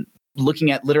 looking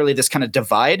at literally this kind of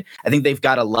divide, I think they've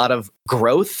got a lot of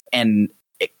growth and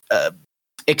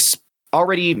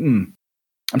already.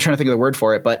 I'm trying to think of the word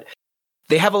for it, but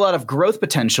they have a lot of growth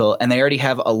potential and they already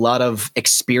have a lot of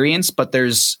experience, but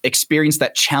there's experience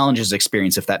that challenges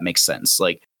experience, if that makes sense.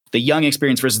 Like the young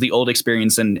experience versus the old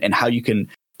experience, and how you can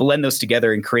blend those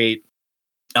together and create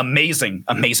amazing,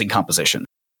 amazing composition.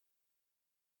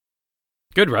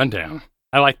 Good rundown.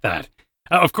 I like that.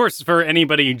 Of course, for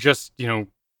anybody just,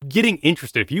 getting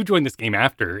interested, if you join this game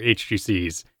after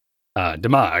HGC's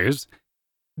demise,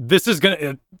 this is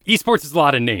esports is a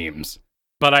lot of names.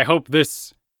 But I hope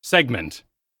this segment,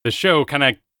 the show, kind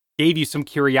of gave you some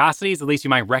curiosities. At least you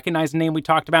might recognize the name we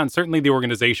talked about. And certainly the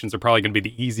organizations are probably going to be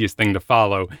the easiest thing to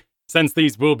follow, since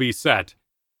these will be set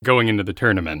going into the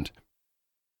tournament.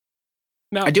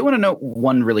 Now, I do want to note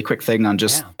one really quick thing on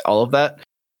just all of that.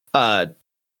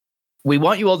 We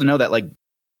want you all to know that, like,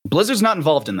 Blizzard's not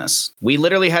involved in this. We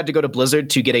literally had to go to Blizzard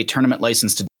to get a tournament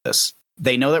license to do this.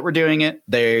 They know that we're doing it.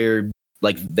 They're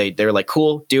like,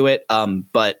 cool, do it.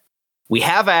 But we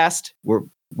have asked.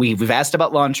 We've asked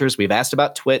about launchers. We've asked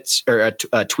about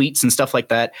tweets and stuff like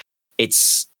that.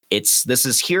 This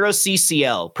is Hero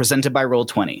CCL presented by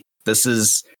Roll20. This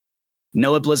is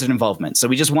no Blizzard involvement. So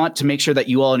we just want to make sure that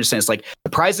you all understand. It's like the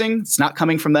pricing. It's not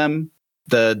coming from them.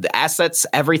 The assets,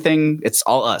 everything. It's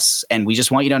all us. And we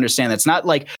just want you to understand. That's not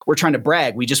like we're trying to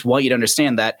brag. We just want you to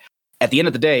understand that at the end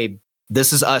of the day,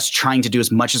 this is us trying to do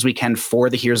as much as we can for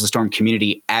the Heroes of the Storm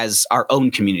community as our own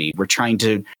community. We're trying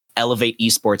to elevate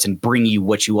esports and bring you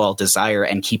what you all desire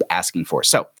and keep asking for.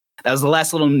 So that was the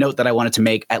last little note that I wanted to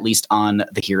make, at least on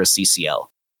the Heroes CCL.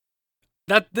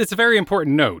 That's a very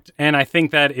important note, and I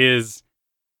think that is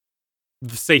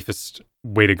the safest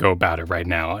way to go about it right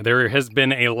now. There has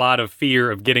been a lot of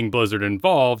fear of getting Blizzard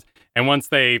involved, and once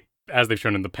they, as they've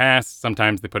shown in the past,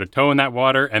 sometimes they put a toe in that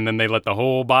water and then they let the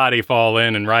whole body fall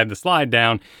in and ride the slide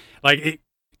down.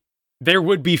 There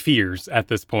would be fears at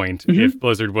this point if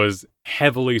Blizzard was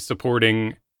heavily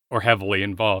supporting or heavily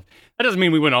involved. That doesn't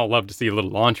mean we wouldn't all love to see a little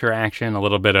launcher action, a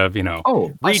little bit of,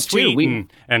 retweet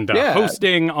and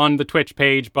hosting on the Twitch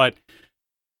page, but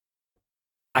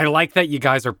I like that you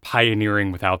guys are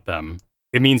pioneering without them.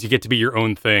 It means you get to be your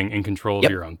own thing and control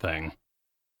your own thing.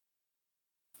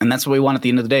 And that's what we want at the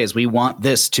end of the day, is we want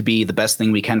this to be the best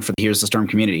thing we can for the Heroes of the Storm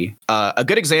community. A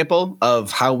good example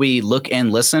of how we look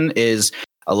and listen is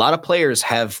a lot of players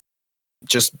have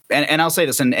just, and I'll say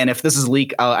this, and if this is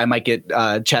leak, I might get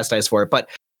chastised for it, but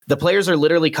the players are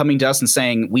literally coming to us and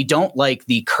saying, we don't like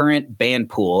the current ban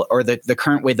pool or the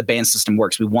current way the ban system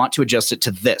works. We want to adjust it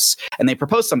to this. And they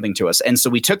proposed something to us. And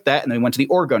so we took that and then we went to the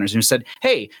org owners and we said,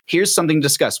 hey, here's something to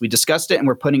discuss. We discussed it and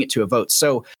we're putting it to a vote.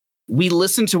 So we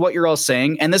listen to what you're all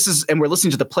saying, and we're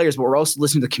listening to the players, but we're also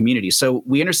listening to the community. So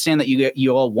we understand that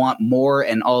you all want more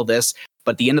and all this,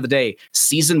 but at the end of the day,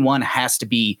 season 1 has to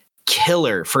be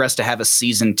killer for us to have a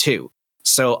season 2.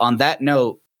 So on that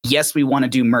note, yes, we want to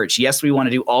do merch. Yes, we want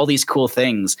to do all these cool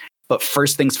things. But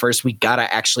first things first, we got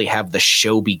to actually have the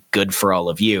show be good for all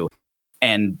of you.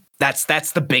 And that's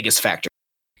the biggest factor.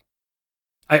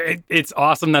 It's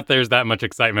awesome that there's that much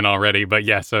excitement already. But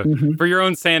yeah, so for your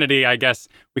own sanity, I guess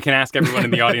we can ask everyone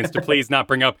in the audience to please not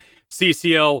bring up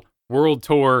CCL World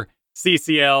Tour,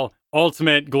 CCL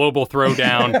Ultimate Global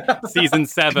Throwdown, Season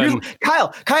 7.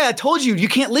 Kyle, I told you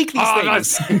can't leak these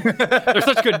things. They're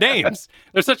such good names.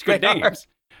 They're such good names.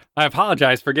 I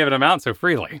apologize for giving them out so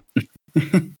freely.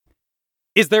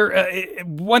 Is there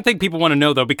one thing people want to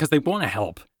know, though, because they want to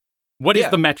help? What is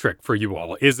the metric for you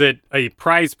all? Is it a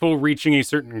prize pool reaching a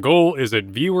certain goal? Is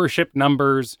it viewership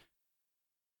numbers?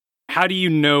 How do you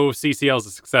know CCL is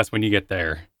a success when you get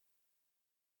there?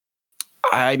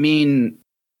 I mean,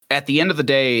 at the end of the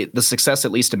day, the success,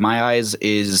 at least in my eyes,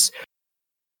 is,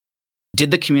 did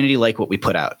the community like what we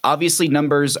put out? Obviously,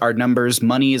 numbers are numbers,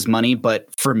 money is money, but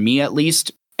for me, at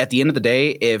least, at the end of the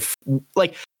day, if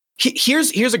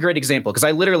here's a great example, because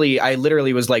I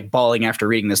literally was like bawling after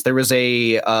reading this. There was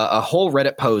a whole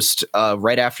Reddit post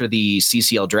right after the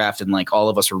CCL draft, and like all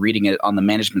of us were reading it on the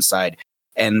management side,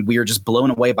 and we were just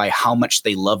blown away by how much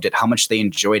they loved it, how much they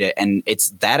enjoyed it, and it's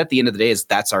that at the end of the day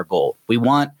that's our goal. We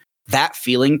want that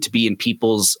feeling to be in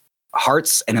people's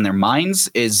hearts and in their minds.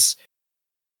 Is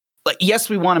like, yes,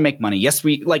 we want to make money. Yes,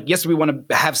 we want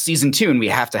to have season 2 and we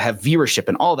have to have viewership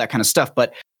and all that kind of stuff.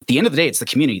 But at the end of the day, it's the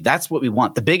community. That's what we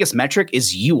want. The biggest metric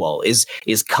is you all, is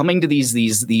coming to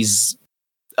these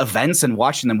events and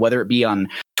watching them, whether it be on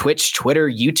Twitch, Twitter,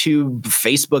 YouTube,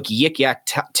 Facebook, Yik Yak,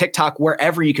 TikTok,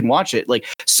 wherever you can watch it. Like,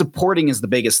 supporting is the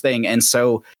biggest thing. And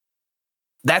so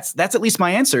that's at least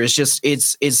my answer. Is just,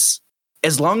 it's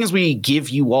as long as we give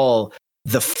you all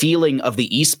the feeling of the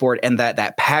esport and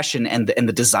that passion and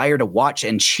the desire to watch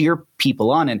and cheer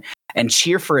people on and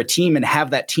cheer for a team and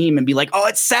have that team and be like, oh,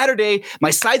 it's Saturday,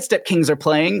 my Sidestep Kings are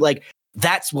playing. Like,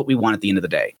 that's what we want at the end of the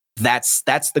day. That's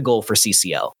the goal for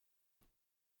CCL.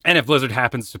 And if Blizzard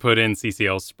happens to put in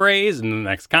CCL sprays in the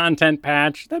next content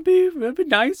patch, that'd be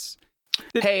nice.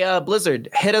 Hey, Blizzard,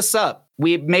 hit us up.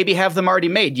 We maybe have them already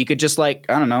made. You could just, like,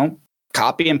 I don't know,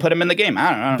 copy and put them in the game.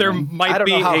 I don't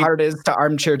know how hard it is to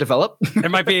armchair develop. There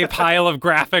might be a pile of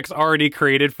graphics already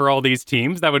created for all these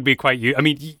teams. That would be quite I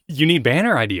mean, you need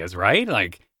banner ideas, right?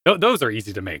 Like, those are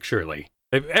easy to make, surely.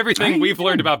 Everything we've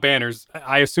learned about banners,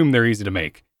 I assume they're easy to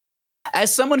make.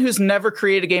 As someone who's never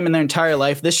created a game in their entire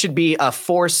life, this should be a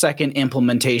 4-second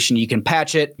implementation. You can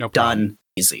patch it. No problem. Done.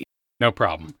 Easy. No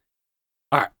problem.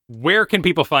 All right. Where can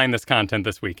people find this content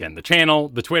this weekend? The channel,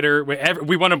 the Twitter.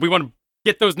 We want to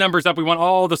get those numbers up. We want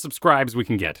all the subscribes we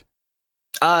can get.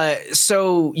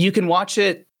 So you can watch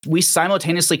it. We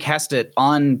simultaneously cast it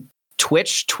on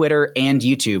Twitch, Twitter, and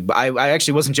YouTube. I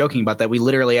actually wasn't joking about that. We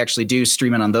literally actually do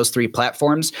stream it on those 3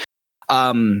 platforms.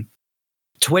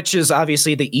 Twitch is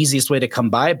obviously the easiest way to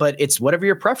come by, but it's whatever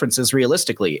your preference is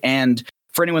realistically. And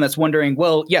for anyone that's wondering,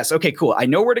 well, yes, okay, cool, I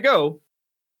know where to go.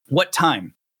 What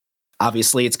time?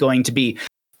 Obviously, it's going to be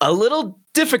a little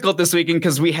difficult this weekend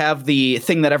because we have the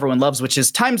thing that everyone loves, which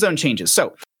is time zone changes.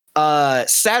 So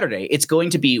Saturday, it's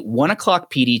going to be 1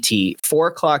 o'clock PDT, 4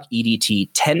 o'clock EDT,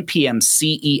 10 p.m.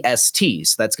 CEST.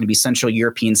 So that's going to be Central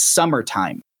European Summer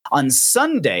Time. On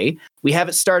Sunday, we have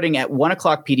it starting at 1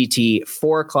 o'clock PDT,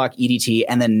 4 o'clock EDT,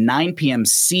 and then 9 p.m.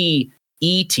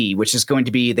 CET, which is going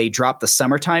to be, they drop the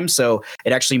summertime, so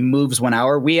it actually moves 1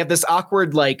 hour. We have this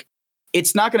awkward, like,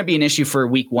 it's not going to be an issue for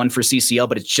week 1 for CCL,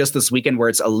 but it's just this weekend where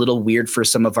it's a little weird for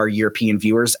some of our European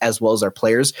viewers as well as our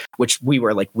players, which we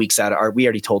were like weeks out. We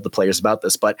already told the players about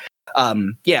this, but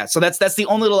so that's the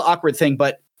only little awkward thing.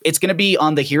 But it's going to be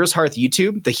on the Heroes Hearth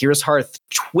YouTube, the Heroes Hearth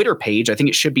Twitter page. I think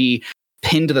it should be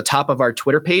pinned to the top of our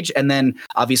Twitter page, and then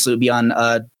obviously it'll be on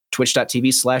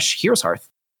twitch.tv/Heroes Hearth.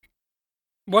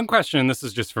 One question, and this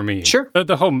is just for me. Sure.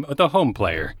 The home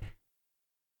player.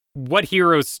 What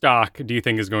heroes stock do you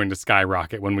think is going to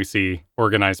skyrocket when we see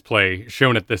organized play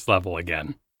shown at this level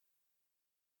again?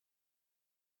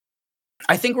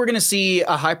 I think we're going to see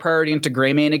a high priority into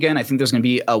Greymane again. I think there's going to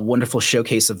be a wonderful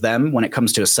showcase of them when it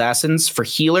comes to assassins. For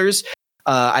healers,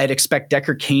 I'd expect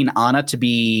Decker, Kane, Ana to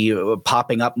be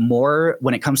popping up more.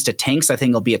 When it comes to tanks, I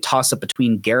think it'll be a toss-up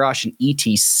between Garrosh and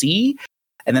ETC.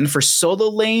 And then for solo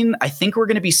lane, I think we're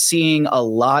going to be seeing a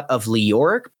lot of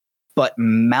Leoric, but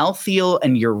Malthael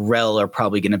and Yrel are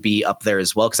probably going to be up there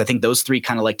as well, because I think those three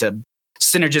kind of like to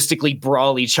synergistically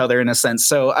brawl each other in a sense.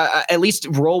 So at least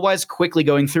role-wise, quickly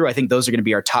going through, I think those are going to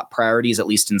be our top priorities, at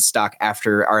least in stock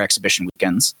after our exhibition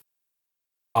weekends.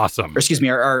 Awesome. Or excuse me,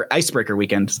 our icebreaker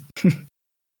weekends.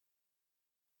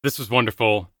 This was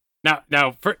wonderful. Now,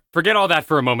 forget all that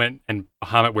for a moment, and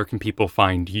Bahamut, where can people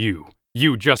find you?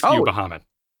 You, Bahamut.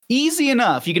 Easy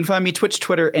enough. You can find me Twitch,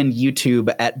 Twitter, and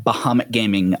YouTube at Bahamut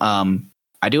Gaming.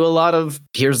 I do a lot of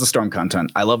Here's the Storm content.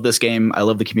 I love this game. I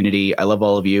love the community. I love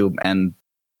all of you. And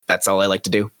that's all I like to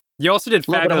do. You also did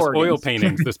fabulous oil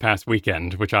paintings this past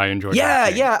weekend, which I enjoyed.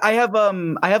 Yeah. I have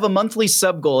a monthly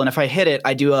sub goal, and if I hit it,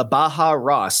 I do a Baja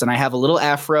Ross, and I have a little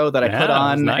afro that I put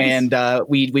on, nice. And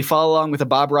we follow along with a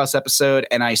Bob Ross episode,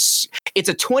 and it's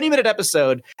a 20-minute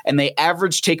episode, and they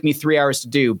average take me 3 hours to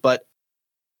do, but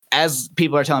as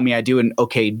people are telling me, I do an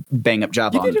okay bang up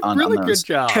job on those. You did a really good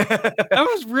job. That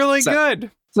was really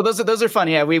good. So those are fun.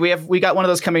 Yeah, we got one of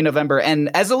those coming November.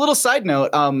 And as a little side note,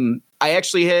 I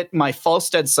actually hit my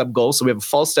Falstead sub goal. So we have a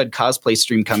Falstead cosplay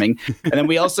stream coming. And then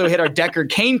we also hit our Decker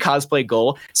Kane cosplay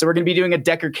goal. So we're going to be doing a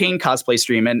Decker Kane cosplay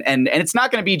stream. And it's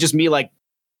not going to be just me like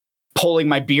pulling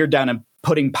my beard down and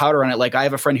putting powder on it. Like I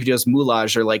have a friend who does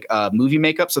moulage or like movie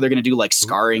makeup. So they're going to do like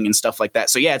scarring and stuff like that.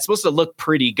 So yeah, it's supposed to look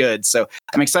pretty good. So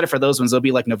I'm excited for those ones. They'll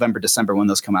be like November, December when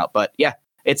those come out. But yeah,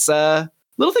 it's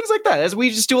little things like that, as we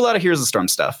just do a lot of Heroes of the Storm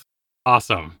stuff.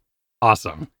 Awesome. Well,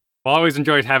 I always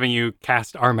enjoyed having you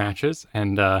cast our matches,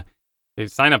 and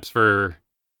signups for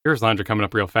Heroes Lounge are coming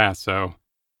up real fast, so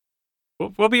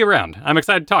we'll be around. I'm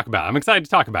excited to talk about it.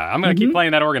 I'm going to keep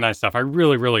playing that organized stuff. I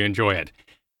really, really enjoy it.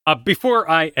 Before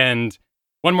I end,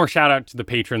 one more shout out to the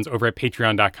patrons over at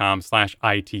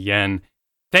patreon.com/ITN.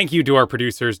 Thank you to our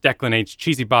producers, Declan H,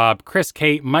 Cheesy Bob, Chris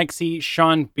K, Mike C,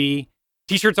 Sean B.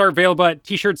 T-shirts are available at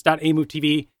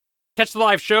t-shirts.amovetv. Catch the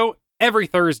live show every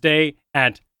Thursday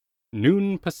at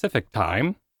noon Pacific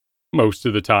time, most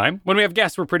of the time. When we have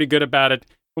guests, we're pretty good about it.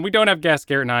 When we don't have guests,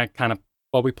 Garrett and I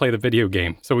we play the video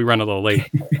game, so we run a little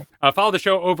late. Follow the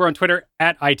show over on Twitter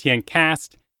at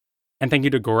ITNcast. And thank you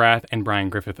to Gorath and Brian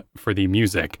Griffith for the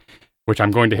music, which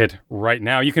I'm going to hit right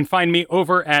now. You can find me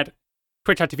over at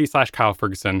twitch.tv/Kyle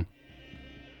Ferguson.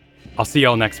 I'll see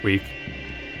y'all next week.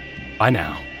 Bye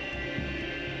now.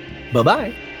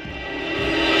 Bye-bye.